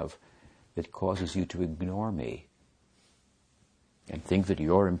have that causes you to ignore me and think that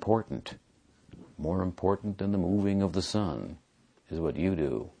you're important, more important than the moving of the sun, is what you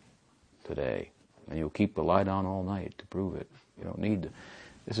do today. And you'll keep the light on all night to prove it. You don't need to.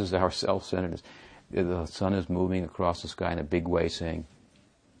 This is our self-centeredness. The sun is moving across the sky in a big way saying,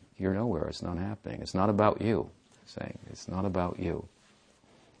 you're nowhere, it's not happening. It's not about you. Saying, it's not about you.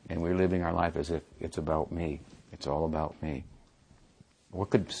 And we're living our life as if it's about me. It's all about me.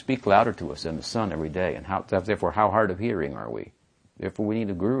 What could speak louder to us than the sun every day? And therefore, how hard of hearing are we? Therefore, we need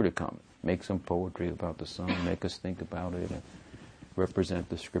a guru to come, make some poetry about the sun, make us think about it, represent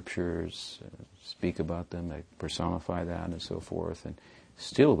the scriptures, speak about them, personify that, and so forth. And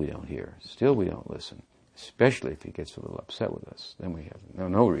still we don't hear. Still we don't listen. Especially if he gets a little upset with us. Then we have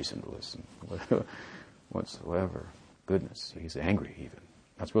no reason to listen whatsoever. Goodness, he's angry even.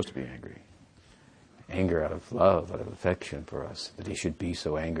 Not supposed to be angry. Anger out of love, out of affection for us, that he should be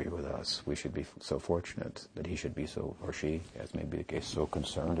so angry with us. We should be so fortunate that he should be so, or she, as may be the case, so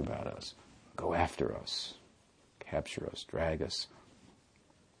concerned about us. Go after us, capture us, drag us.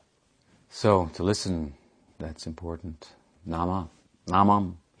 So, to listen, that's important.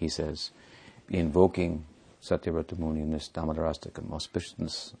 Namam, he says, invoking Satyavrata Muni in this Damodarastakam,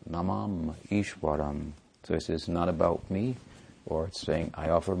 auspiciousness, Namam Ishwaram. So it says, not about me, or it's saying, I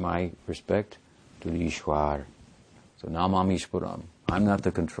offer my respect to the Ishwar. So Namam Ishwaram. I'm not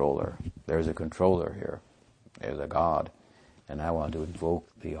the controller. There's a controller here. There's a God. And I want to invoke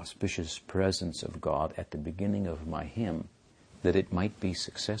the auspicious presence of God at the beginning of my hymn, that it might be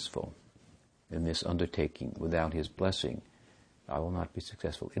successful in this undertaking. Without his blessing, I will not be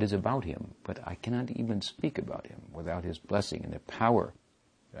successful. It is about him, but I cannot even speak about him without his blessing and the power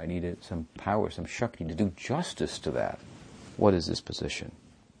I needed some power, some Shakti to do justice to that. What is this position?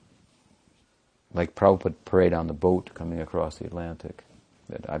 Like Prabhupada prayed on the boat coming across the Atlantic,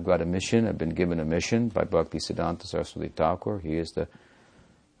 that I've got a mission, I've been given a mission by Bhaktisiddhanta Saraswati Thakur. He is the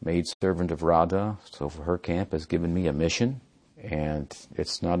maidservant of Radha, so for her camp has given me a mission, and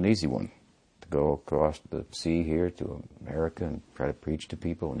it's not an easy one. To go across the sea here to America and try to preach to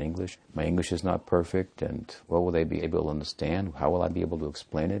people in English. My English is not perfect, and what will they be able to understand? How will I be able to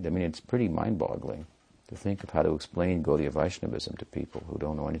explain it? I mean, it's pretty mind-boggling to think of how to explain Gaudiya Vaishnavism to people who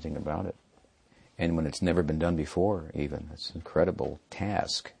don't know anything about it. And when it's never been done before, even, it's an incredible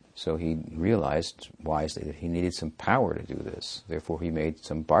task. So he realized wisely that he needed some power to do this. Therefore, he made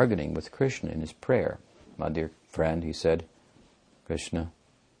some bargaining with Krishna in his prayer. My dear friend, he said, Krishna,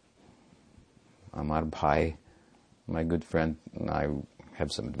 Amar Bhai, my good friend, and I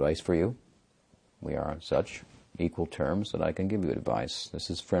have some advice for you. We are on such equal terms that I can give you advice. This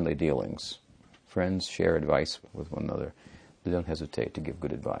is friendly dealings. Friends share advice with one another. They don't hesitate to give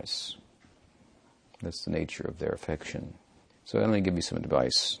good advice. That's the nature of their affection. So let me give you some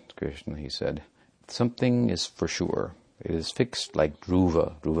advice, Krishna. He said, something is for sure. It is fixed like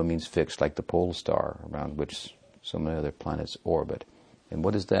Dhruva. Dhruva means fixed, like the pole star around which so many other planets orbit. And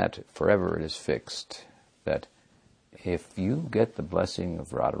what is that? Forever it is fixed. That if you get the blessing of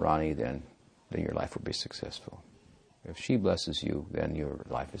Radharani, then your life will be successful. If she blesses you, then your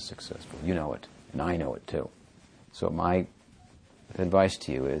life is successful. You know it, and I know it too. So my advice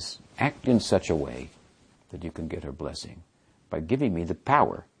to you is, act in such a way that you can get her blessing by giving me the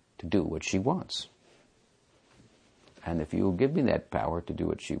power to do what she wants. And if you will give me that power to do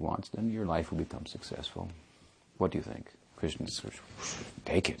what she wants, then your life will become successful. What do you think? Krishna says,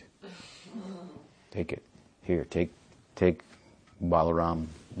 take it. Take it. Here, take Balaram,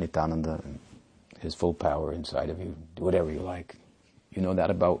 Nityananda, and his full power inside of you. Do whatever you like. You know that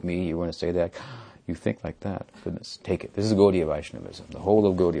about me. You want to say that? You think like that. Goodness, take it. This is Gaudiya Vaishnavism, the whole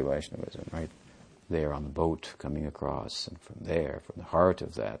of Gaudiya Vaishnavism, right? There on the boat coming across, and from there, from the heart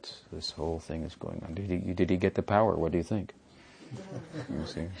of that, this whole thing is going on. Did he get the power? What do you think? You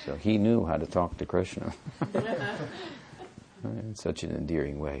see? So he knew how to talk to Krishna in such an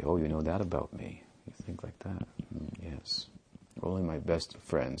endearing way. Oh, you know that about me. You think like that? Yes. Only my best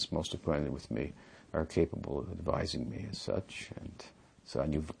friends, most acquainted with me, are capable of advising me as such,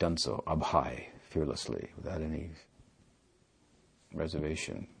 and you've done so abhai, fearlessly, without any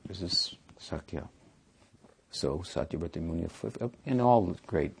reservation. This is Sakya. So Satyavrata Muni, and all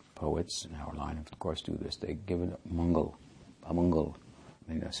great poets in our line, of course, do this. They give it a mangal,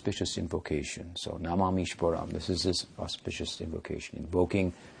 an auspicious invocation. So Namamishwaram, this is his auspicious invocation,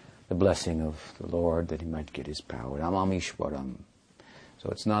 invoking the blessing of the Lord that he might get his power. Namamishwaram. So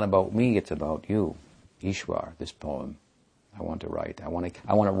it's not about me, it's about you. Ishwar, this poem I want to write. I want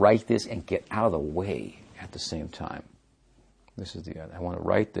to write this and get out of the way at the same time. This is I want to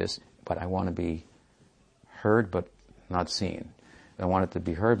write this, but I want to be heard but not seen. I want it to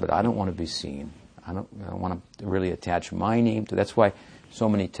be heard, but I don't want to be seen. I don't want to really attach my name to. That's why so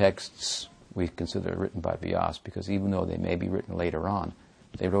many texts we consider written by Vyas, because even though they may be written later on,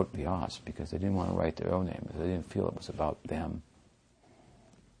 they wrote Vyas because they didn't want to write their own name. They didn't feel it was about them.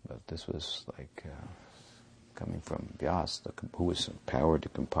 But this was like coming from Vyas, who was empowered to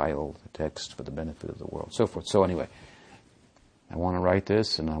compile the text for the benefit of the world, so forth. So anyway, I want to write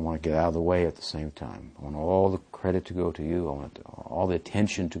this, and I want to get out of the way at the same time. I want all the credit to go to you. I want all the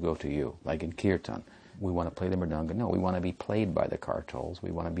attention to go to you. Like in Kirtan, we want to play the mridanga. No, we want to be played by the kartals.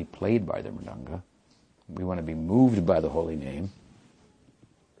 We want to be played by the mridanga. We want to be moved by the holy name.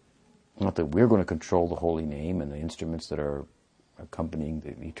 Not that we're going to control the holy name and the instruments that are accompanying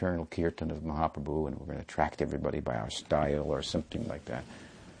the eternal Kirtan of Mahaprabhu, and we're going to attract everybody by our style or something like that.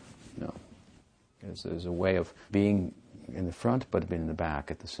 No. There's a way of being in the front but being in the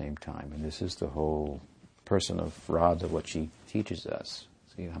back at the same time. And this is the whole person of Radha, what she teaches us.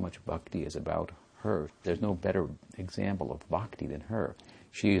 See how much bhakti is about her. There's no better example of bhakti than her.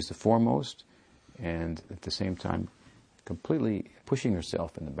 She is the foremost, and at the same time completely pushing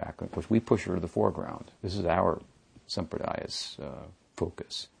herself in the background. Of course, we push her to the foreground. This is our Sampradaya's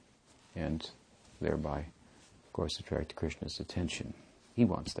focus, and thereby, of course, attract Krishna's attention. He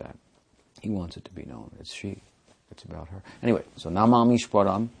wants that. He wants it to be known. It's she. It's about her. Anyway, so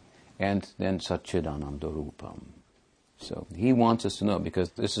Namamishwaram, and then Satchidanandorupam. So he wants us to know,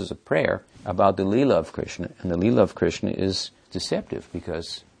 because this is a prayer about the Leela of Krishna, and the Leela of Krishna is deceptive,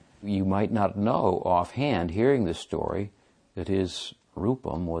 because you might not know offhand, hearing this story, that his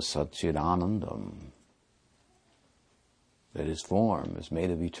Rupam was Satchidanandam, that his form is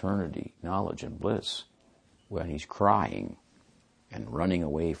made of eternity, knowledge, and bliss. When he's crying, and running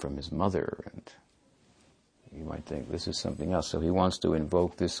away from his mother, and you might think this is something else. So he wants to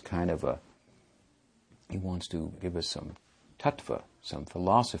invoke this kind of he wants to give us some tattva, some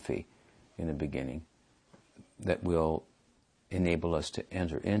philosophy in the beginning that will enable us to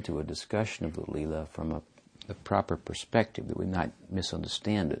enter into a discussion of the Leela from the proper perspective, that we not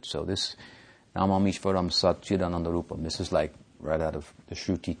misunderstand it. So this Namam Ishvaram Satchidananda Rupam, this is like right out of the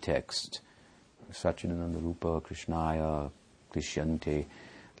Shruti text. Satchidananda Rupa Krishnaya Krishyante,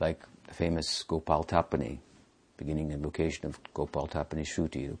 like the famous Gopal Tapani, beginning invocation of Gopal Tapani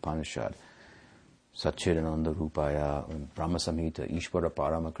Shruti, the Upanishad. Satchidananda Rupaya, Brahma Samhita, Ishvara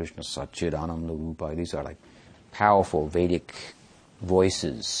Parama Krishna Satchidananda Rupaya. These are like powerful Vedic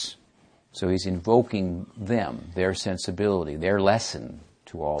voices. So he's invoking them, their sensibility, their lesson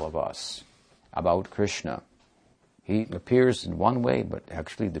to all of us about Krishna. He appears in one way, but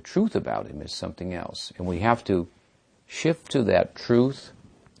actually the truth about him is something else. And we have to shift to that truth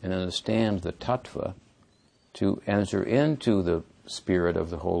and understand the tattva to enter into the spirit of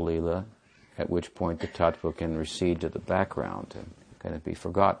the whole Leela, at which point the tattva can recede to the background and kind of be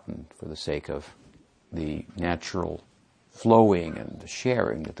forgotten for the sake of the natural flowing and the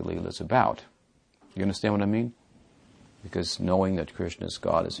sharing that the Leela is about. You understand what I mean? Because knowing that Krishna is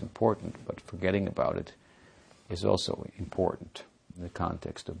God is important, but forgetting about it is also important. In the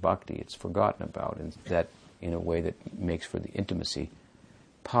context of bhakti, it's forgotten about, and that in a way that makes for the intimacy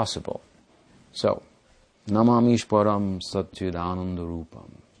possible. So, Namamishparam Satchidananda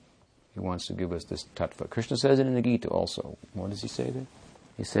Rupam. He wants to give us this tattva. Krishna says it in the Gita also. What does he say there?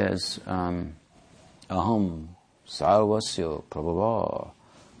 He says, Aham sarvasya prabhava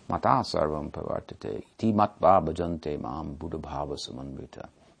mata sarvam pravartate iti matva bhajante mam buddha bhava samanvita.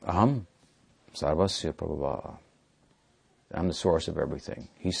 Aham sarvasya prabhava. I'm the source of everything.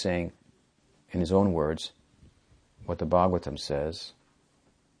 He's saying, in his own words, what the Bhagavatam says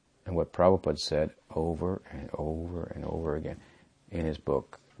and what Prabhupada said over and over and over again in his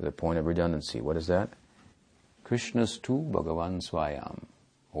book. The point of redundancy. What is that? Krishna's tu Bhagavan Swayam,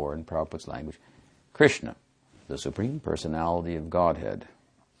 or in Prabhupada's language, Krishna, the Supreme Personality of Godhead,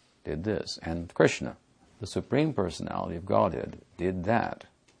 did this, and Krishna, the Supreme Personality of Godhead, did that.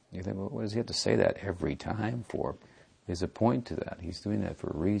 You think, well, what does he have to say that every time for? There's a point to that. He's doing that for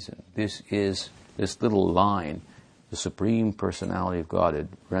a reason. This little line, the Supreme Personality of Godhead,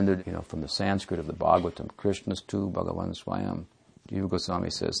 rendered, from the Sanskrit of the Bhagavatam, Krishna's tu Bhagavan Swayam. Jiva Goswami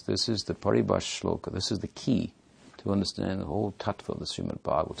says, this is the Paribhash Shloka, this is the key to understand the whole tattva of the Srimad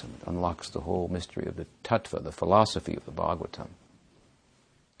Bhagavatam. It unlocks the whole mystery of the tattva, the philosophy of the Bhagavatam.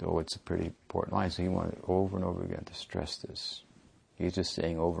 Though it's a pretty important line, so he wanted over and over again to stress this. He's just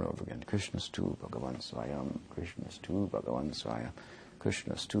saying over and over again, Krishna's tu Bhagavan Swayam, Krishna's tu Bhagavan Swayam,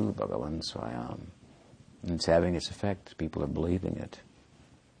 Krishna's tu Bhagavan Swayam. And it's having its effect. People are believing it.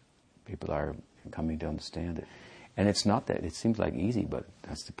 People are coming to understand it. And it's not that, it seems like easy, but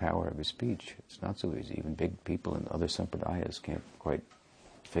that's the power of his speech. It's not so easy. Even big people in other sampradayas can't quite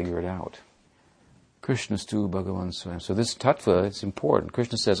figure it out. Krishna's tu Bhagavan Swayam. So this tattva, it's important.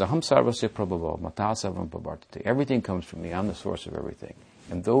 Krishna says, Aham sarvasya prabhava mata sarvam pravartate. Everything comes from me. I'm the source of everything.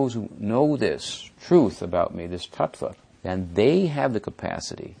 And those who know this truth about me, this tattva, then they have the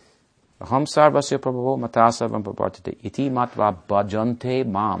capacity. Aham sarvasya prabhava mata sarvam pravartate iti matva bhajante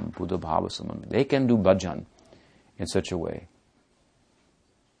mam buddha bhava samanvita. They can do bhajan in such a way.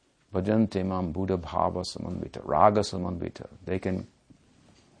 Bhajante mam buddha bhava samanvita, raga samanvita.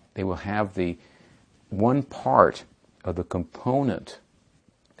 They will have the one part of the component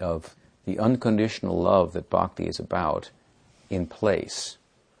of the unconditional love that bhakti is about in place.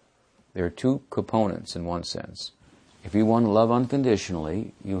 There are two components in one sense. If you want to love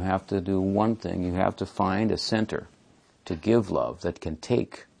unconditionally, you have to do one thing. You have to find a center to give love that can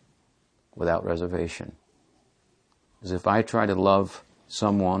take without reservation. Because if I try to love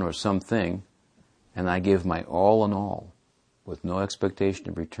someone or something and I give my all in all with no expectation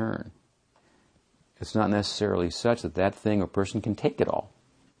of return, it's not necessarily such that that thing or person can take it all.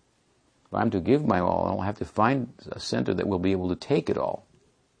 If I'm to give my all, I'll have to find a center that will be able to take it all.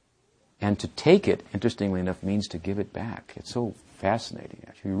 And to take it, interestingly enough, means to give it back. It's so fascinating.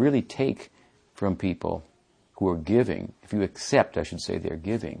 If you really take from people who are giving, if you accept, I should say, they're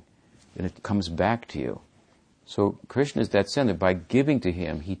giving, then it comes back to you. So Krishna is that center. By giving to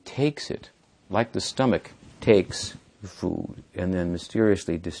him, he takes it, like the stomach takes food, and then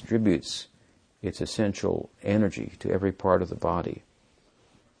mysteriously distributes its essential energy to every part of the body.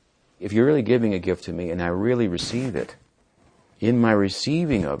 If you're really giving a gift to me and I really receive it, in my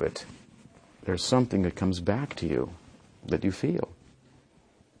receiving of it, there's something that comes back to you that you feel.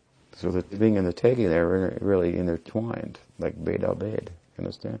 So the giving and the taking there are really intertwined, like Bed al Bed.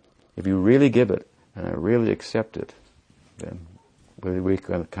 Understand? If you really give it and I really accept it, then we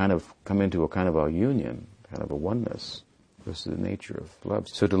can kind of come into a kind of a union, kind of a oneness. This is the nature of love.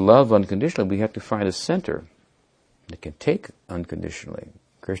 So to love unconditionally, we have to find a center that can take unconditionally.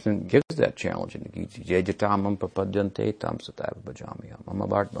 Krishna gives that challenge in the Gita. Jejatamam papadyante tam satava bhajamiyam.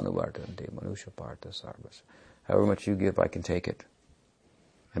 Amavart manuvartante manusha partha sarvas. However much you give, I can take it.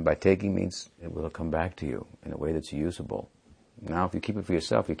 And by taking means it will come back to you in a way that's usable. Now, if you keep it for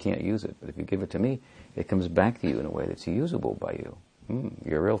yourself, you can't use it. But if you give it to me, it comes back to you in a way that's usable by you.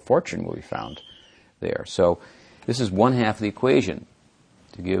 Your real fortune will be found there. So this is one half of the equation.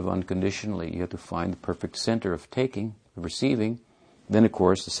 To give unconditionally, you have to find the perfect center of taking, of receiving. Then, of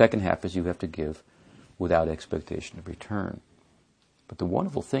course, the second half is you have to give without expectation of return. But the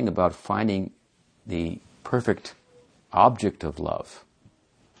wonderful thing about finding the perfect object of love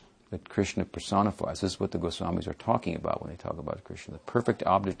that Krishna personifies, this is what the Goswamis are talking about when they talk about Krishna, the perfect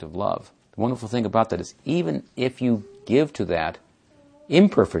object of love. The wonderful thing about that is even if you give to that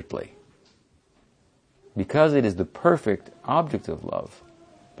imperfectly, because it is the perfect object of love,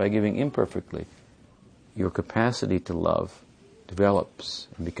 by giving imperfectly, your capacity to love develops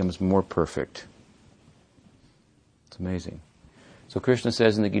and becomes more perfect. It's amazing. So Krishna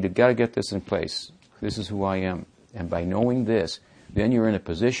says in the Gita, you've got to get this in place. This is who I am. And by knowing this, then you're in a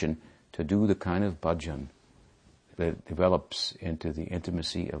position to do the kind of bhajan that develops into the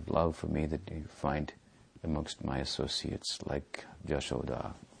intimacy of love for me that you find amongst my associates like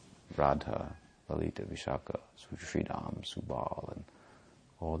Yashoda, Radha, Lalita, Vishaka, Sridham, Subal, and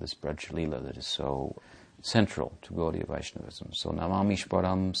all this Braj Leela that is so central to Gaudiya Vaishnavism. So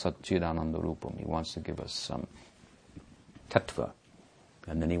Namamishparam Satchidananda Rupam. He wants to give us some tattva.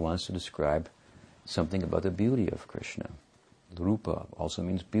 And then he wants to describe something about the beauty of Krishna. Rupa also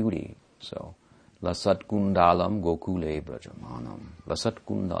means beauty. So, Lasat Kundalam Gokule Brajamanam. Lasat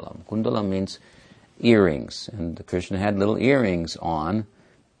Kundalam. Kundalam means earrings. And Krishna had little earrings on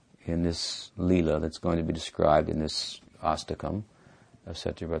in this Leela that's going to be described in this Astakam of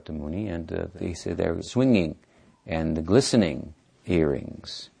Satyavrata Muni. And they say they're swinging and glistening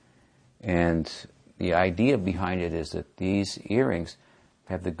earrings. And the idea behind it is that these earrings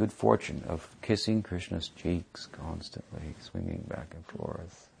have the good fortune of kissing Krishna's cheeks constantly, swinging back and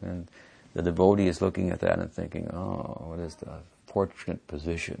forth. And the devotee is looking at that and thinking, oh, what is the fortunate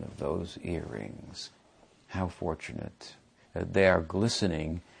position of those earrings? How fortunate that they are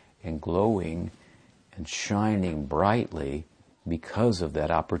glistening and glowing and shining brightly because of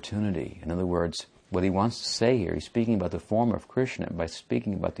that opportunity. In other words, what he wants to say here, he's speaking about the form of Krishna. By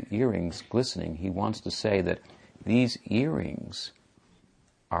speaking about the earrings glistening, he wants to say that these earrings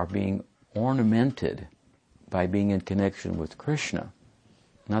are being ornamented by being in connection with Krishna.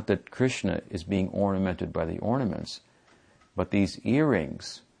 Not that Krishna is being ornamented by the ornaments, but these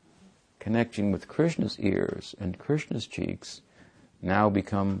earrings, connecting with Krishna's ears and Krishna's cheeks, now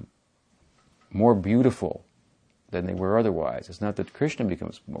become more beautiful than they were otherwise. It's not that Krishna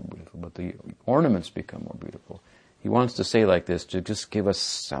becomes more beautiful, but the ornaments become more beautiful. He wants to say like this to just give us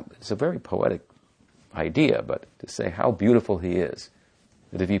some, it's a very poetic idea, but to say how beautiful he is.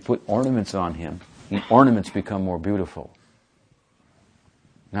 That if you put ornaments on him, the ornaments become more beautiful.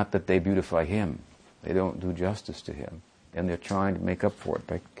 Not that they beautify him. They don't do justice to him. And they're trying to make up for it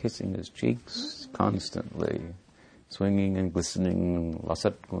by kissing his cheeks constantly, swinging and glistening.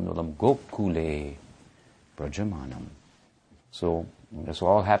 Lasat kundalam gokule brajamanam. So that's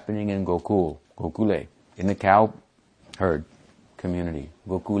all happening in Gokule, in the cow herd community.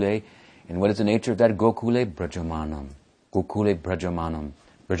 Gokule. And what is the nature of that? Gokule brajamanam. Gokule brajamanam.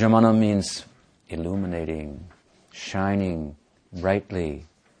 Brajamanam means illuminating, shining brightly.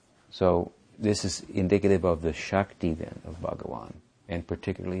 So this is indicative of the Shakti then of Bhagavan, and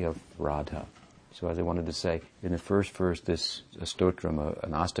particularly of Radha. So as I wanted to say, in the first verse, this a stotram,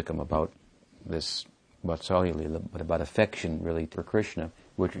 an astakam about this Vatsalya Lila, but about affection really for Krishna,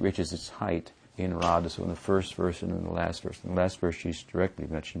 which reaches its height in Radha. So in the first verse and in the last verse. In the last verse she's directly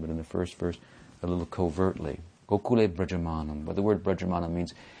mentioned, but in the first verse a little covertly. Gokule Brajamanam. But the word Brajamanam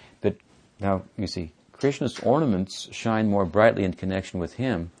means that, now you see, Krishna's ornaments shine more brightly in connection with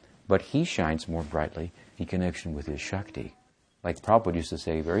him, but he shines more brightly in connection with his Shakti. Like Prabhupada used to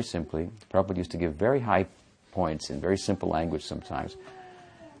say very simply, Prabhupada used to give very high points in very simple language sometimes.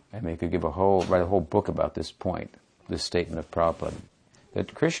 I mean, he could write a whole book about this point, this statement of Prabhupada.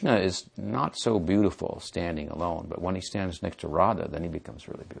 That Krishna is not so beautiful standing alone, but when he stands next to Radha, then he becomes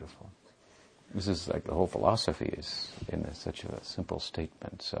really beautiful. This is like the whole philosophy is in such a simple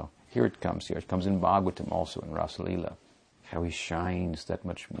statement. So here it comes. It comes in Bhagavatam also, in Rasa Leela. how he shines that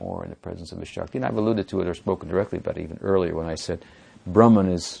much more in the presence of his Shakti. And I've alluded to it or spoken directly about it even earlier when I said Brahman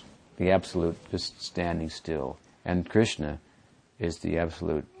is the absolute just standing still, and Krishna is the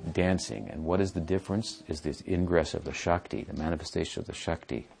absolute dancing. And what is the difference? Is this ingress of the Shakti, the manifestation of the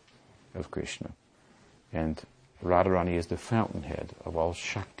Shakti of Krishna. And Radharani is the fountainhead of all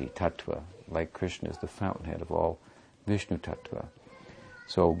Shakti Tattva, like Krishna is the fountainhead of all Vishnu Tattva.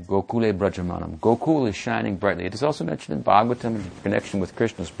 So, Gokule Brajamanam. Gokul is shining brightly. It is also mentioned in Bhagavatam in connection with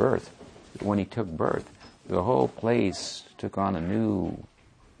Krishna's birth. When he took birth, the whole place took on a new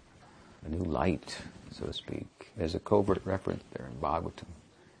light, so to speak. There's a covert reference there in Bhagavatam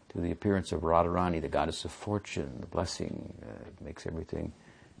to the appearance of Radharani, the goddess of fortune, the blessing, makes everything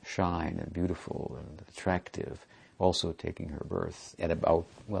shine and beautiful and attractive. Also taking her birth at about,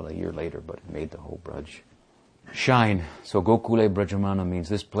 a year later, but it made the whole Braj shine. So Gokule Brajamana means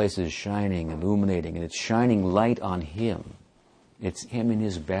this place is shining, illuminating, and it's shining light on him. It's him in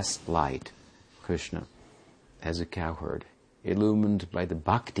his best light, Krishna, as a cowherd, illumined by the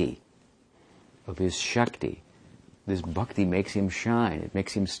bhakti of his Shakti. This bhakti makes him shine. It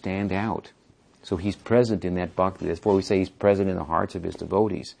makes him stand out. So he's present in that bhakti. Therefore we say he's present in the hearts of his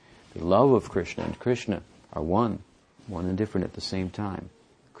devotees. The love of Krishna and Krishna are one and different at the same time.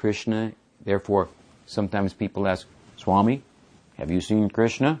 Krishna, therefore, sometimes people ask, Swami, have you seen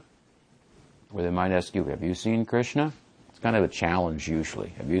Krishna? Or they might ask you, have you seen Krishna? It's kind of a challenge usually.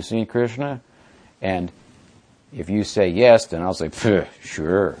 Have you seen Krishna? And if you say yes, then I'll say,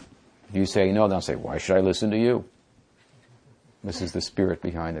 sure. If you say no, then I'll say, why should I listen to you? This is the spirit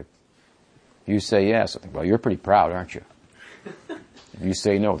behind it. If you say yes, I think, well, you're pretty proud, aren't you? If you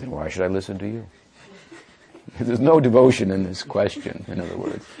say no, then why should I listen to you? There's no devotion in this question, in other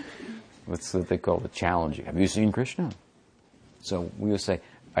words. What's what they call the challenging. Have you seen Krishna? So we will say,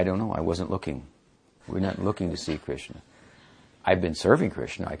 I don't know, I wasn't looking. We're not looking to see Krishna. I've been serving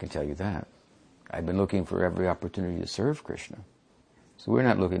Krishna, I can tell you that. I've been looking for every opportunity to serve Krishna. So we're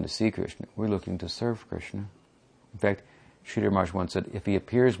not looking to see Krishna, we're looking to serve Krishna. In fact, Sridhar Maharaj once said, if he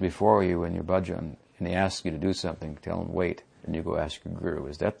appears before you in your bhajan and he asks you to do something, tell him wait, and you go ask your guru,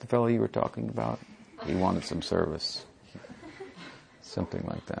 is that the fellow you were talking about? He wanted some service. Something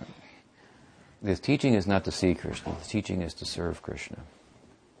like that. The teaching is not to see Krishna, the teaching is to serve Krishna.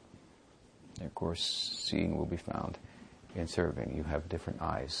 And of course, seeing will be found in serving. You have different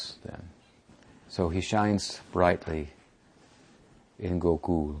eyes then. So he shines brightly in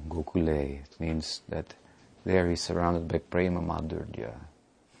Gokule. It means that there he's surrounded by prema madhurya.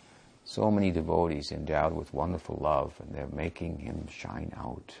 So many devotees endowed with wonderful love, and they're making him shine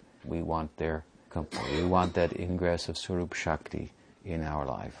out. We want their company. We want that ingress of Swarup Shakti in our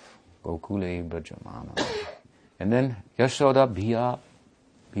life. Gokule Brajamana. And then Yashoda Bhiya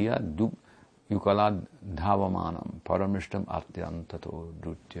Yukalad Dhavamanam Paramishtam Atyantato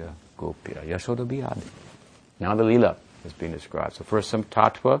Drutya Gopya. Yashoda Bhiya. Now the Leela is being described. So first some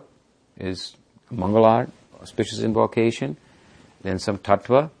Tattva is Mangalar, auspicious invocation. Then some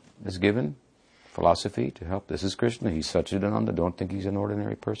Tattva is given, philosophy to help. This is Krishna. He's Satchidananda. Don't think he's an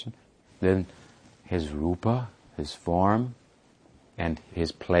ordinary person. Then his Rupa, his form, and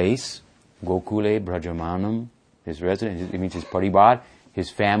his place, Gokule Brajamanam, his residence, it means his paribar, his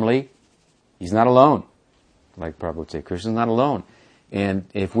family. He's not alone. Like Prabhupada would say, Krishna's not alone. And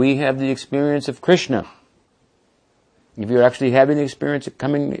if we have the experience of Krishna, if you're actually having the experience of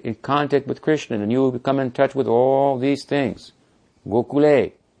coming in contact with Krishna, and you will come in touch with all these things,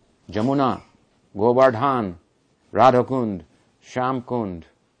 Gokule, Jamuna, Govardhan, Radhakund, Shamkund,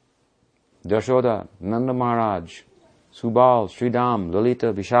 Dashoda, Nanda Maharaj, Subal, Sridham,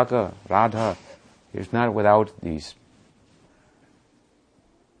 Lalita, Vishaka, Radha. It's not without these.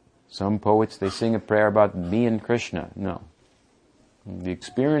 Some poets, they sing a prayer about me and Krishna. No. The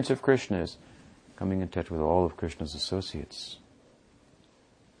experience of Krishna is coming in touch with all of Krishna's associates.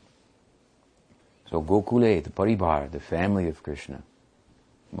 So Gokule, the Paribar, the family of Krishna.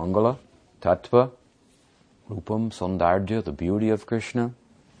 Mangala, Tattva, Rupam, Saundarya, the beauty of Krishna,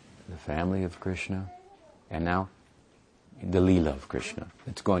 the family of Krishna, and now the Leela of Krishna.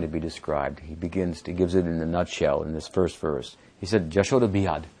 It's going to be described. He gives it in a nutshell in this first verse. He said, Yashoda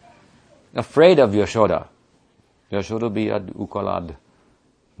Biyad, afraid of Yashoda. Yashoda Biyad Ukalad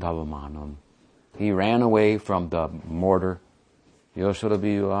Dhavamanam. He ran away from the mortar. Yashoda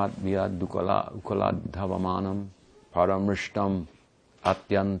Biyad Ukalad Dhavamanam Paramrishtam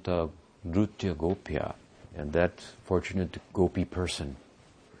Atyanta Drutya Gopya. And that fortunate gopi person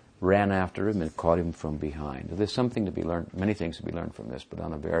ran after him and caught him from behind. There's something to be learned, many things to be learned from this, but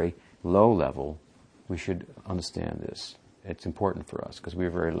on a very low level, we should understand this. It's important for us because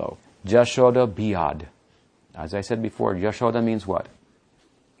we're very low. Jashoda Biyad. As I said before, Yashoda means what?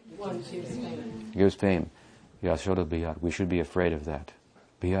 One gives fame. Gives fame. Yashoda Biyad. We should be afraid of that.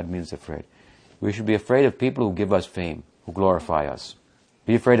 Biyad means afraid. We should be afraid of people who give us fame, who glorify us.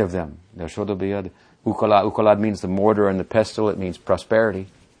 Be afraid of them. Yashoda Biyad. Ukalad means the mortar and the pestle. It means prosperity.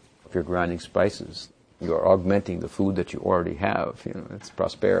 If you're grinding spices, you're augmenting the food that you already have. It's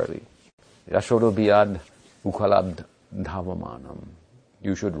prosperity. Yashoda Biyad Ukalad Dhavamanam.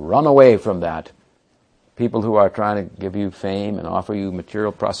 You should run away from that. People who are trying to give you fame and offer you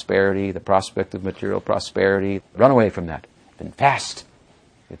material prosperity, the prospect of material prosperity, run away from that. And fast.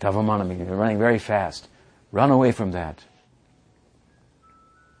 Dhavamanam, you're running very fast. Run away from that.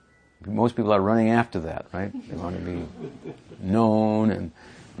 Most people are running after that, right? They want to be known and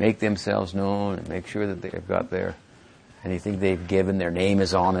make themselves known and make sure that they've got anything they've given, their name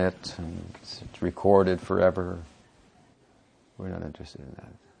is on it, and it's recorded forever. We're not interested in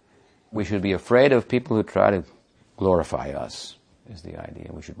that. We should be afraid of people who try to glorify us, is the idea.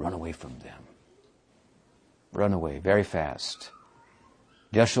 We should run away from them. Run away very fast.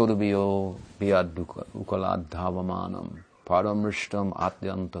 Jashodabiyo biyad ukalad dhavamanam paramrishtam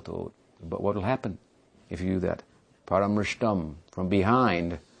atyantato. But what will happen if you do that? Paramrishtam, from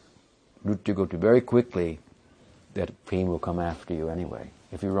behind, rutyagoti, very quickly, that pain will come after you anyway,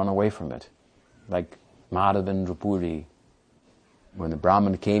 if you run away from it. Like Madhavendra Puri, when the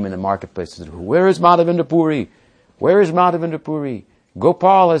Brahmin came in the marketplace and said, "Where is Madhavendra Puri? Where is Madhavendra Puri?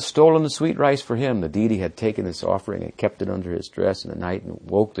 Gopal has stolen the sweet rice for him." The deity had taken this offering and kept it under his dress in the night and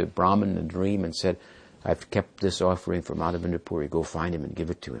woke the Brahmin in a dream and said, "I've kept this offering for Madhavendra Puri. Go find him and give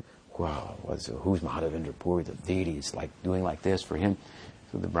it to him." Wow, who's Madhavendra Puri? The deity is doing like this for him.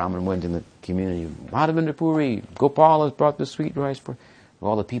 So the Brahmin went in the community, "Madhavendra Puri, Gopal has brought the sweet rice for..."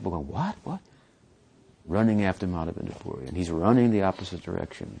 All the people going, "What? Running after Madhavendra Puri. And he's running the opposite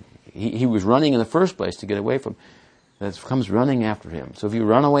direction. He was running in the first place to get away from. That comes running after him. So if you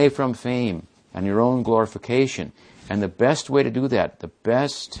run away from fame and your own glorification, and the best way to do that, the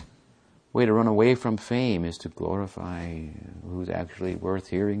best way to run away from fame is to glorify who's actually worth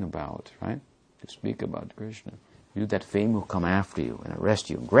hearing about, right? To speak about Krishna. You, that fame will come after you and arrest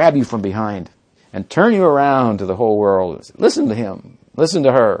you and grab you from behind and turn you around to the whole world and say, "Listen to him, listen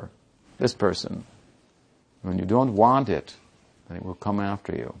to her, this person." When you don't want it, then it will come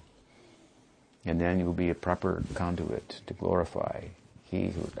after you. And then you will be a proper conduit to glorify he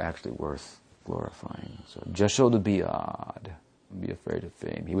who is actually worth glorifying. So Jashoda Biyad, be afraid of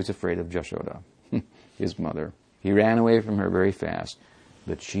fame. He was afraid of Jashoda, his mother. He ran away from her very fast,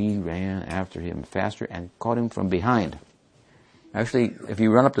 but she ran after him faster and caught him from behind. Actually, if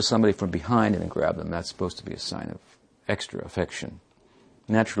you run up to somebody from behind and grab them, that's supposed to be a sign of extra affection.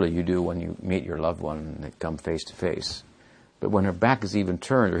 Naturally, you do when you meet your loved one and they come face to face. But when her back is even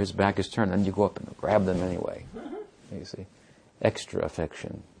turned, or his back is turned, then you go up and grab them anyway. You see? Extra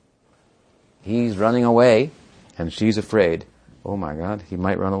affection. He's running away, and she's afraid. Oh my God, he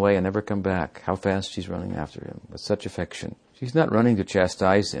might run away and never come back. How fast she's running after him, with such affection. She's not running to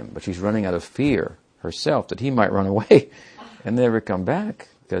chastise him, but she's running out of fear herself that he might run away and never come back,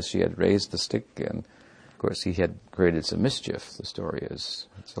 because she had raised the stick, and of course he had created some mischief. The story is,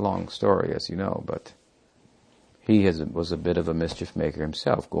 it's a long story, as you know, but he was a bit of a mischief maker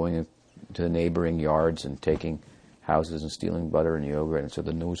himself, going into the neighboring yards and taking houses and stealing butter and yogurt. And so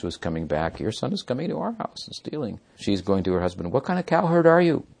the news was coming back, "Your son is coming to our house and stealing." She's going to her husband, "What kind of cow herd are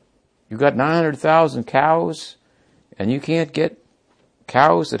you? You got 900,000 cows, and you can't get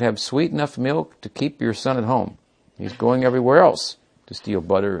cows that have sweet enough milk to keep your son at home. He's going everywhere else to steal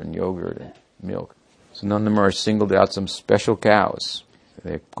butter and yogurt and milk." So Nanda Maharaj singled out some special cows.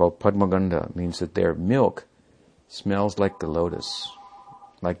 They're called Padmagandha. It means that their milk smells like the lotus.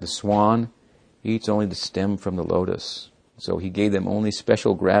 Like the swan eats only the stem from the lotus. So he gave them only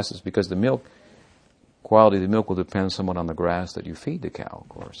special grasses, because the milk, quality of the milk will depend somewhat on the grass that you feed the cow, of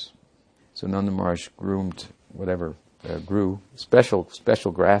course. So Nanda Maharaj grew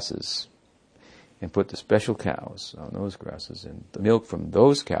special grasses and put the special cows on those grasses. And the milk from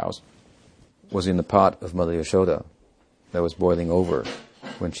those cows was in the pot of Mother Yashoda that was boiling over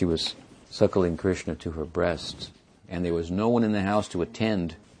when she was suckling Krishna to her breast. And there was no one in the house to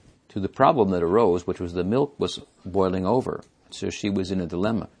attend to the problem that arose, which was the milk was boiling over. So she was in a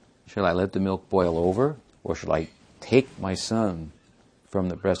dilemma. Shall I let the milk boil over, or shall I take my son from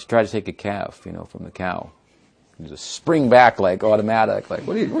the breast? Try to take a calf, from the cow. And just spring back like automatic, like,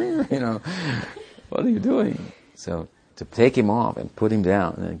 what are you doing? So to take him off and put him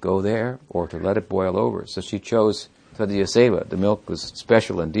down and then go there, or to let it boil over. So she chose Tadya Seva. The milk was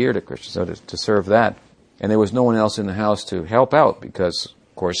special and dear to Krishna, so to serve that. And there was no one else in the house to help out, because,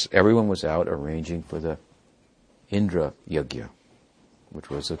 of course, everyone was out arranging for the Indra Yajna, which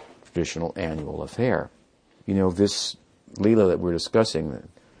was a traditional annual affair. You know, this Leela that we're discussing,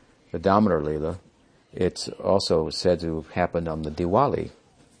 the Damodar Leela, it's also said to have happened on the Diwali,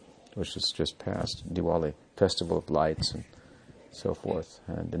 which is just past, Diwali, Festival of Lights and so forth.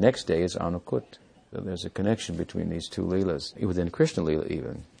 And the next day is Anukut. So there's a connection between these two Leelas, within Krishna Leela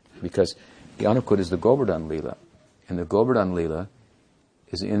even, because the Anukut is the Govardhan Leela. And the Govardhan Leela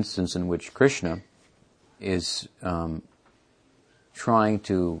is an instance in which Krishna is trying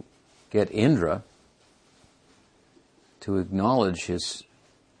to get Indra to acknowledge his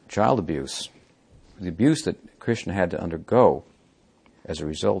child abuse, the abuse that Krishna had to undergo as a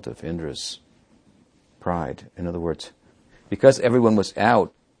result of Indra's pride. In other words, because everyone was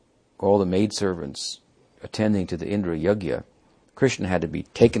out, all the maidservants attending to the Indra Yajna, Krishna had to be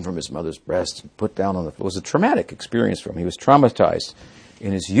taken from his mother's breast and put down on the floor. It was a traumatic experience for him. He was traumatized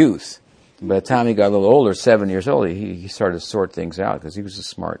in his youth. By the time he got a little older, 7 years old, he started to sort things out because he was a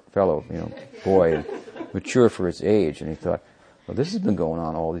smart fellow, boy, and mature for his age. And he thought, well, this has been going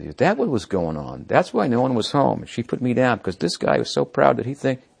on all these years. That's what was going on. That's why no one was home. She put me down because this guy was so proud that he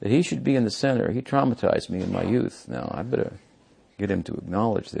think that he should be in the center. He traumatized me in my youth. Now I better get him to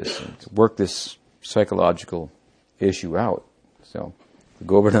acknowledge this and to work this psychological issue out. So the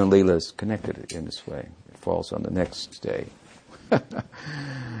Govardhan Leela is connected in this way. It falls on the next day.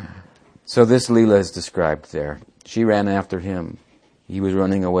 So this Leela is described there. She ran after him. He was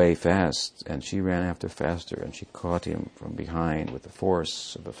running away fast, and she ran after faster, and she caught him from behind with the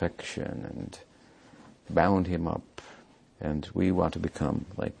force of affection and bound him up. And we want to become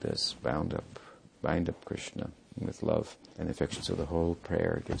like this, bind up Krishna with love and affection. So the whole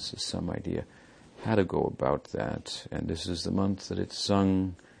prayer gives us some idea how to go about that. And this is the month that it's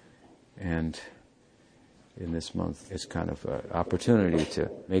sung, and in this month it's kind of an opportunity to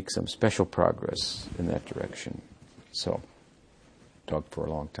make some special progress in that direction. So, talked for a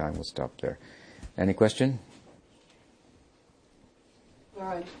long time, we'll stop there. Any question? All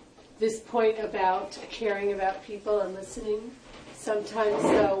right. This point about caring about people and listening, sometimes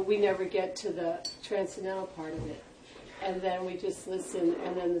though we never get to the transcendental part of it. And then we just listen,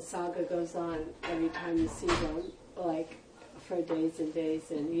 and then the saga goes on every time you see them, like for days and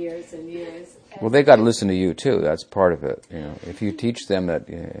days and years and years. Well, they got to listen to you too. That's part of it. If you teach them that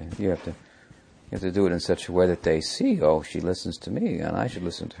you have to do it in such a way that they see, oh, she listens to me, and I should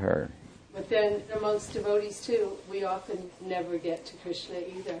listen to her. But then amongst devotees too, we often never get to Krishna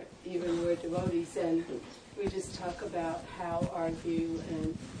either, even we're devotees, and we just talk about how are you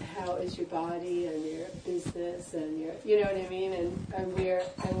and how is your body and your business and your, you know what I mean, and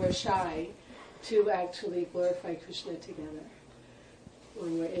we're shy to actually glorify Krishna together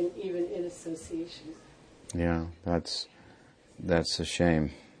when we're even in association. Yeah, that's a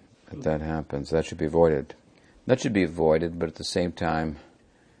shame that happens. That should be avoided. But at the same time,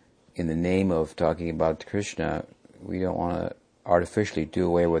 in the name of talking about Krishna, we don't want to artificially do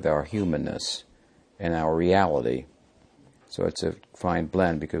away with our humanness and our reality. So it's a fine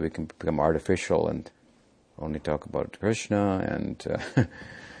blend, because we can become artificial and only talk about Krishna,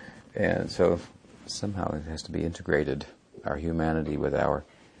 and so somehow it has to be integrated, our humanity with our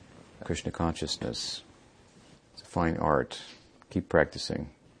Krishna consciousness. It's a fine art. Keep practicing.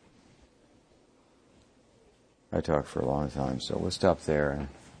 I talked for a long time, so we'll stop there.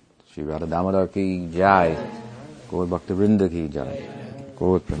 Shri Radha Damodar ki jai. Gaur Bhakta Vrinda ki jai.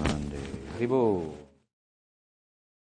 Gaur Pramanande. Haribo.